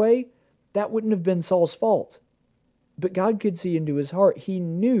anyway, that wouldn't have been Saul's fault. But God could see into his heart. He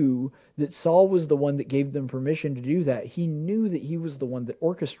knew that Saul was the one that gave them permission to do that. He knew that he was the one that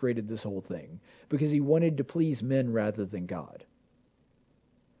orchestrated this whole thing because he wanted to please men rather than God.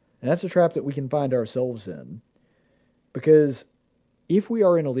 And that's a trap that we can find ourselves in. Because if we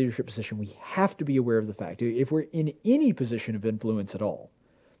are in a leadership position, we have to be aware of the fact, if we're in any position of influence at all,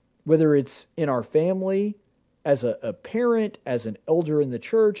 whether it's in our family, as a parent, as an elder in the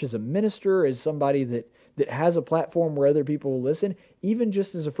church, as a minister, as somebody that has a platform where other people will listen, even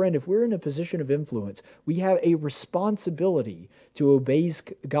just as a friend, if we're in a position of influence, we have a responsibility to obey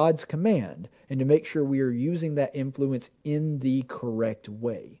God's command and to make sure we are using that influence in the correct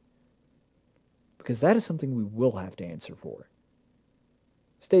way. Because that is something we will have to answer for.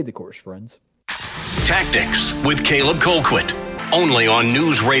 Stay the course, friends. Tactics with Caleb Colquitt. Only on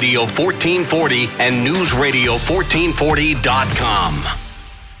News Radio 1440 and NewsRadio1440.com.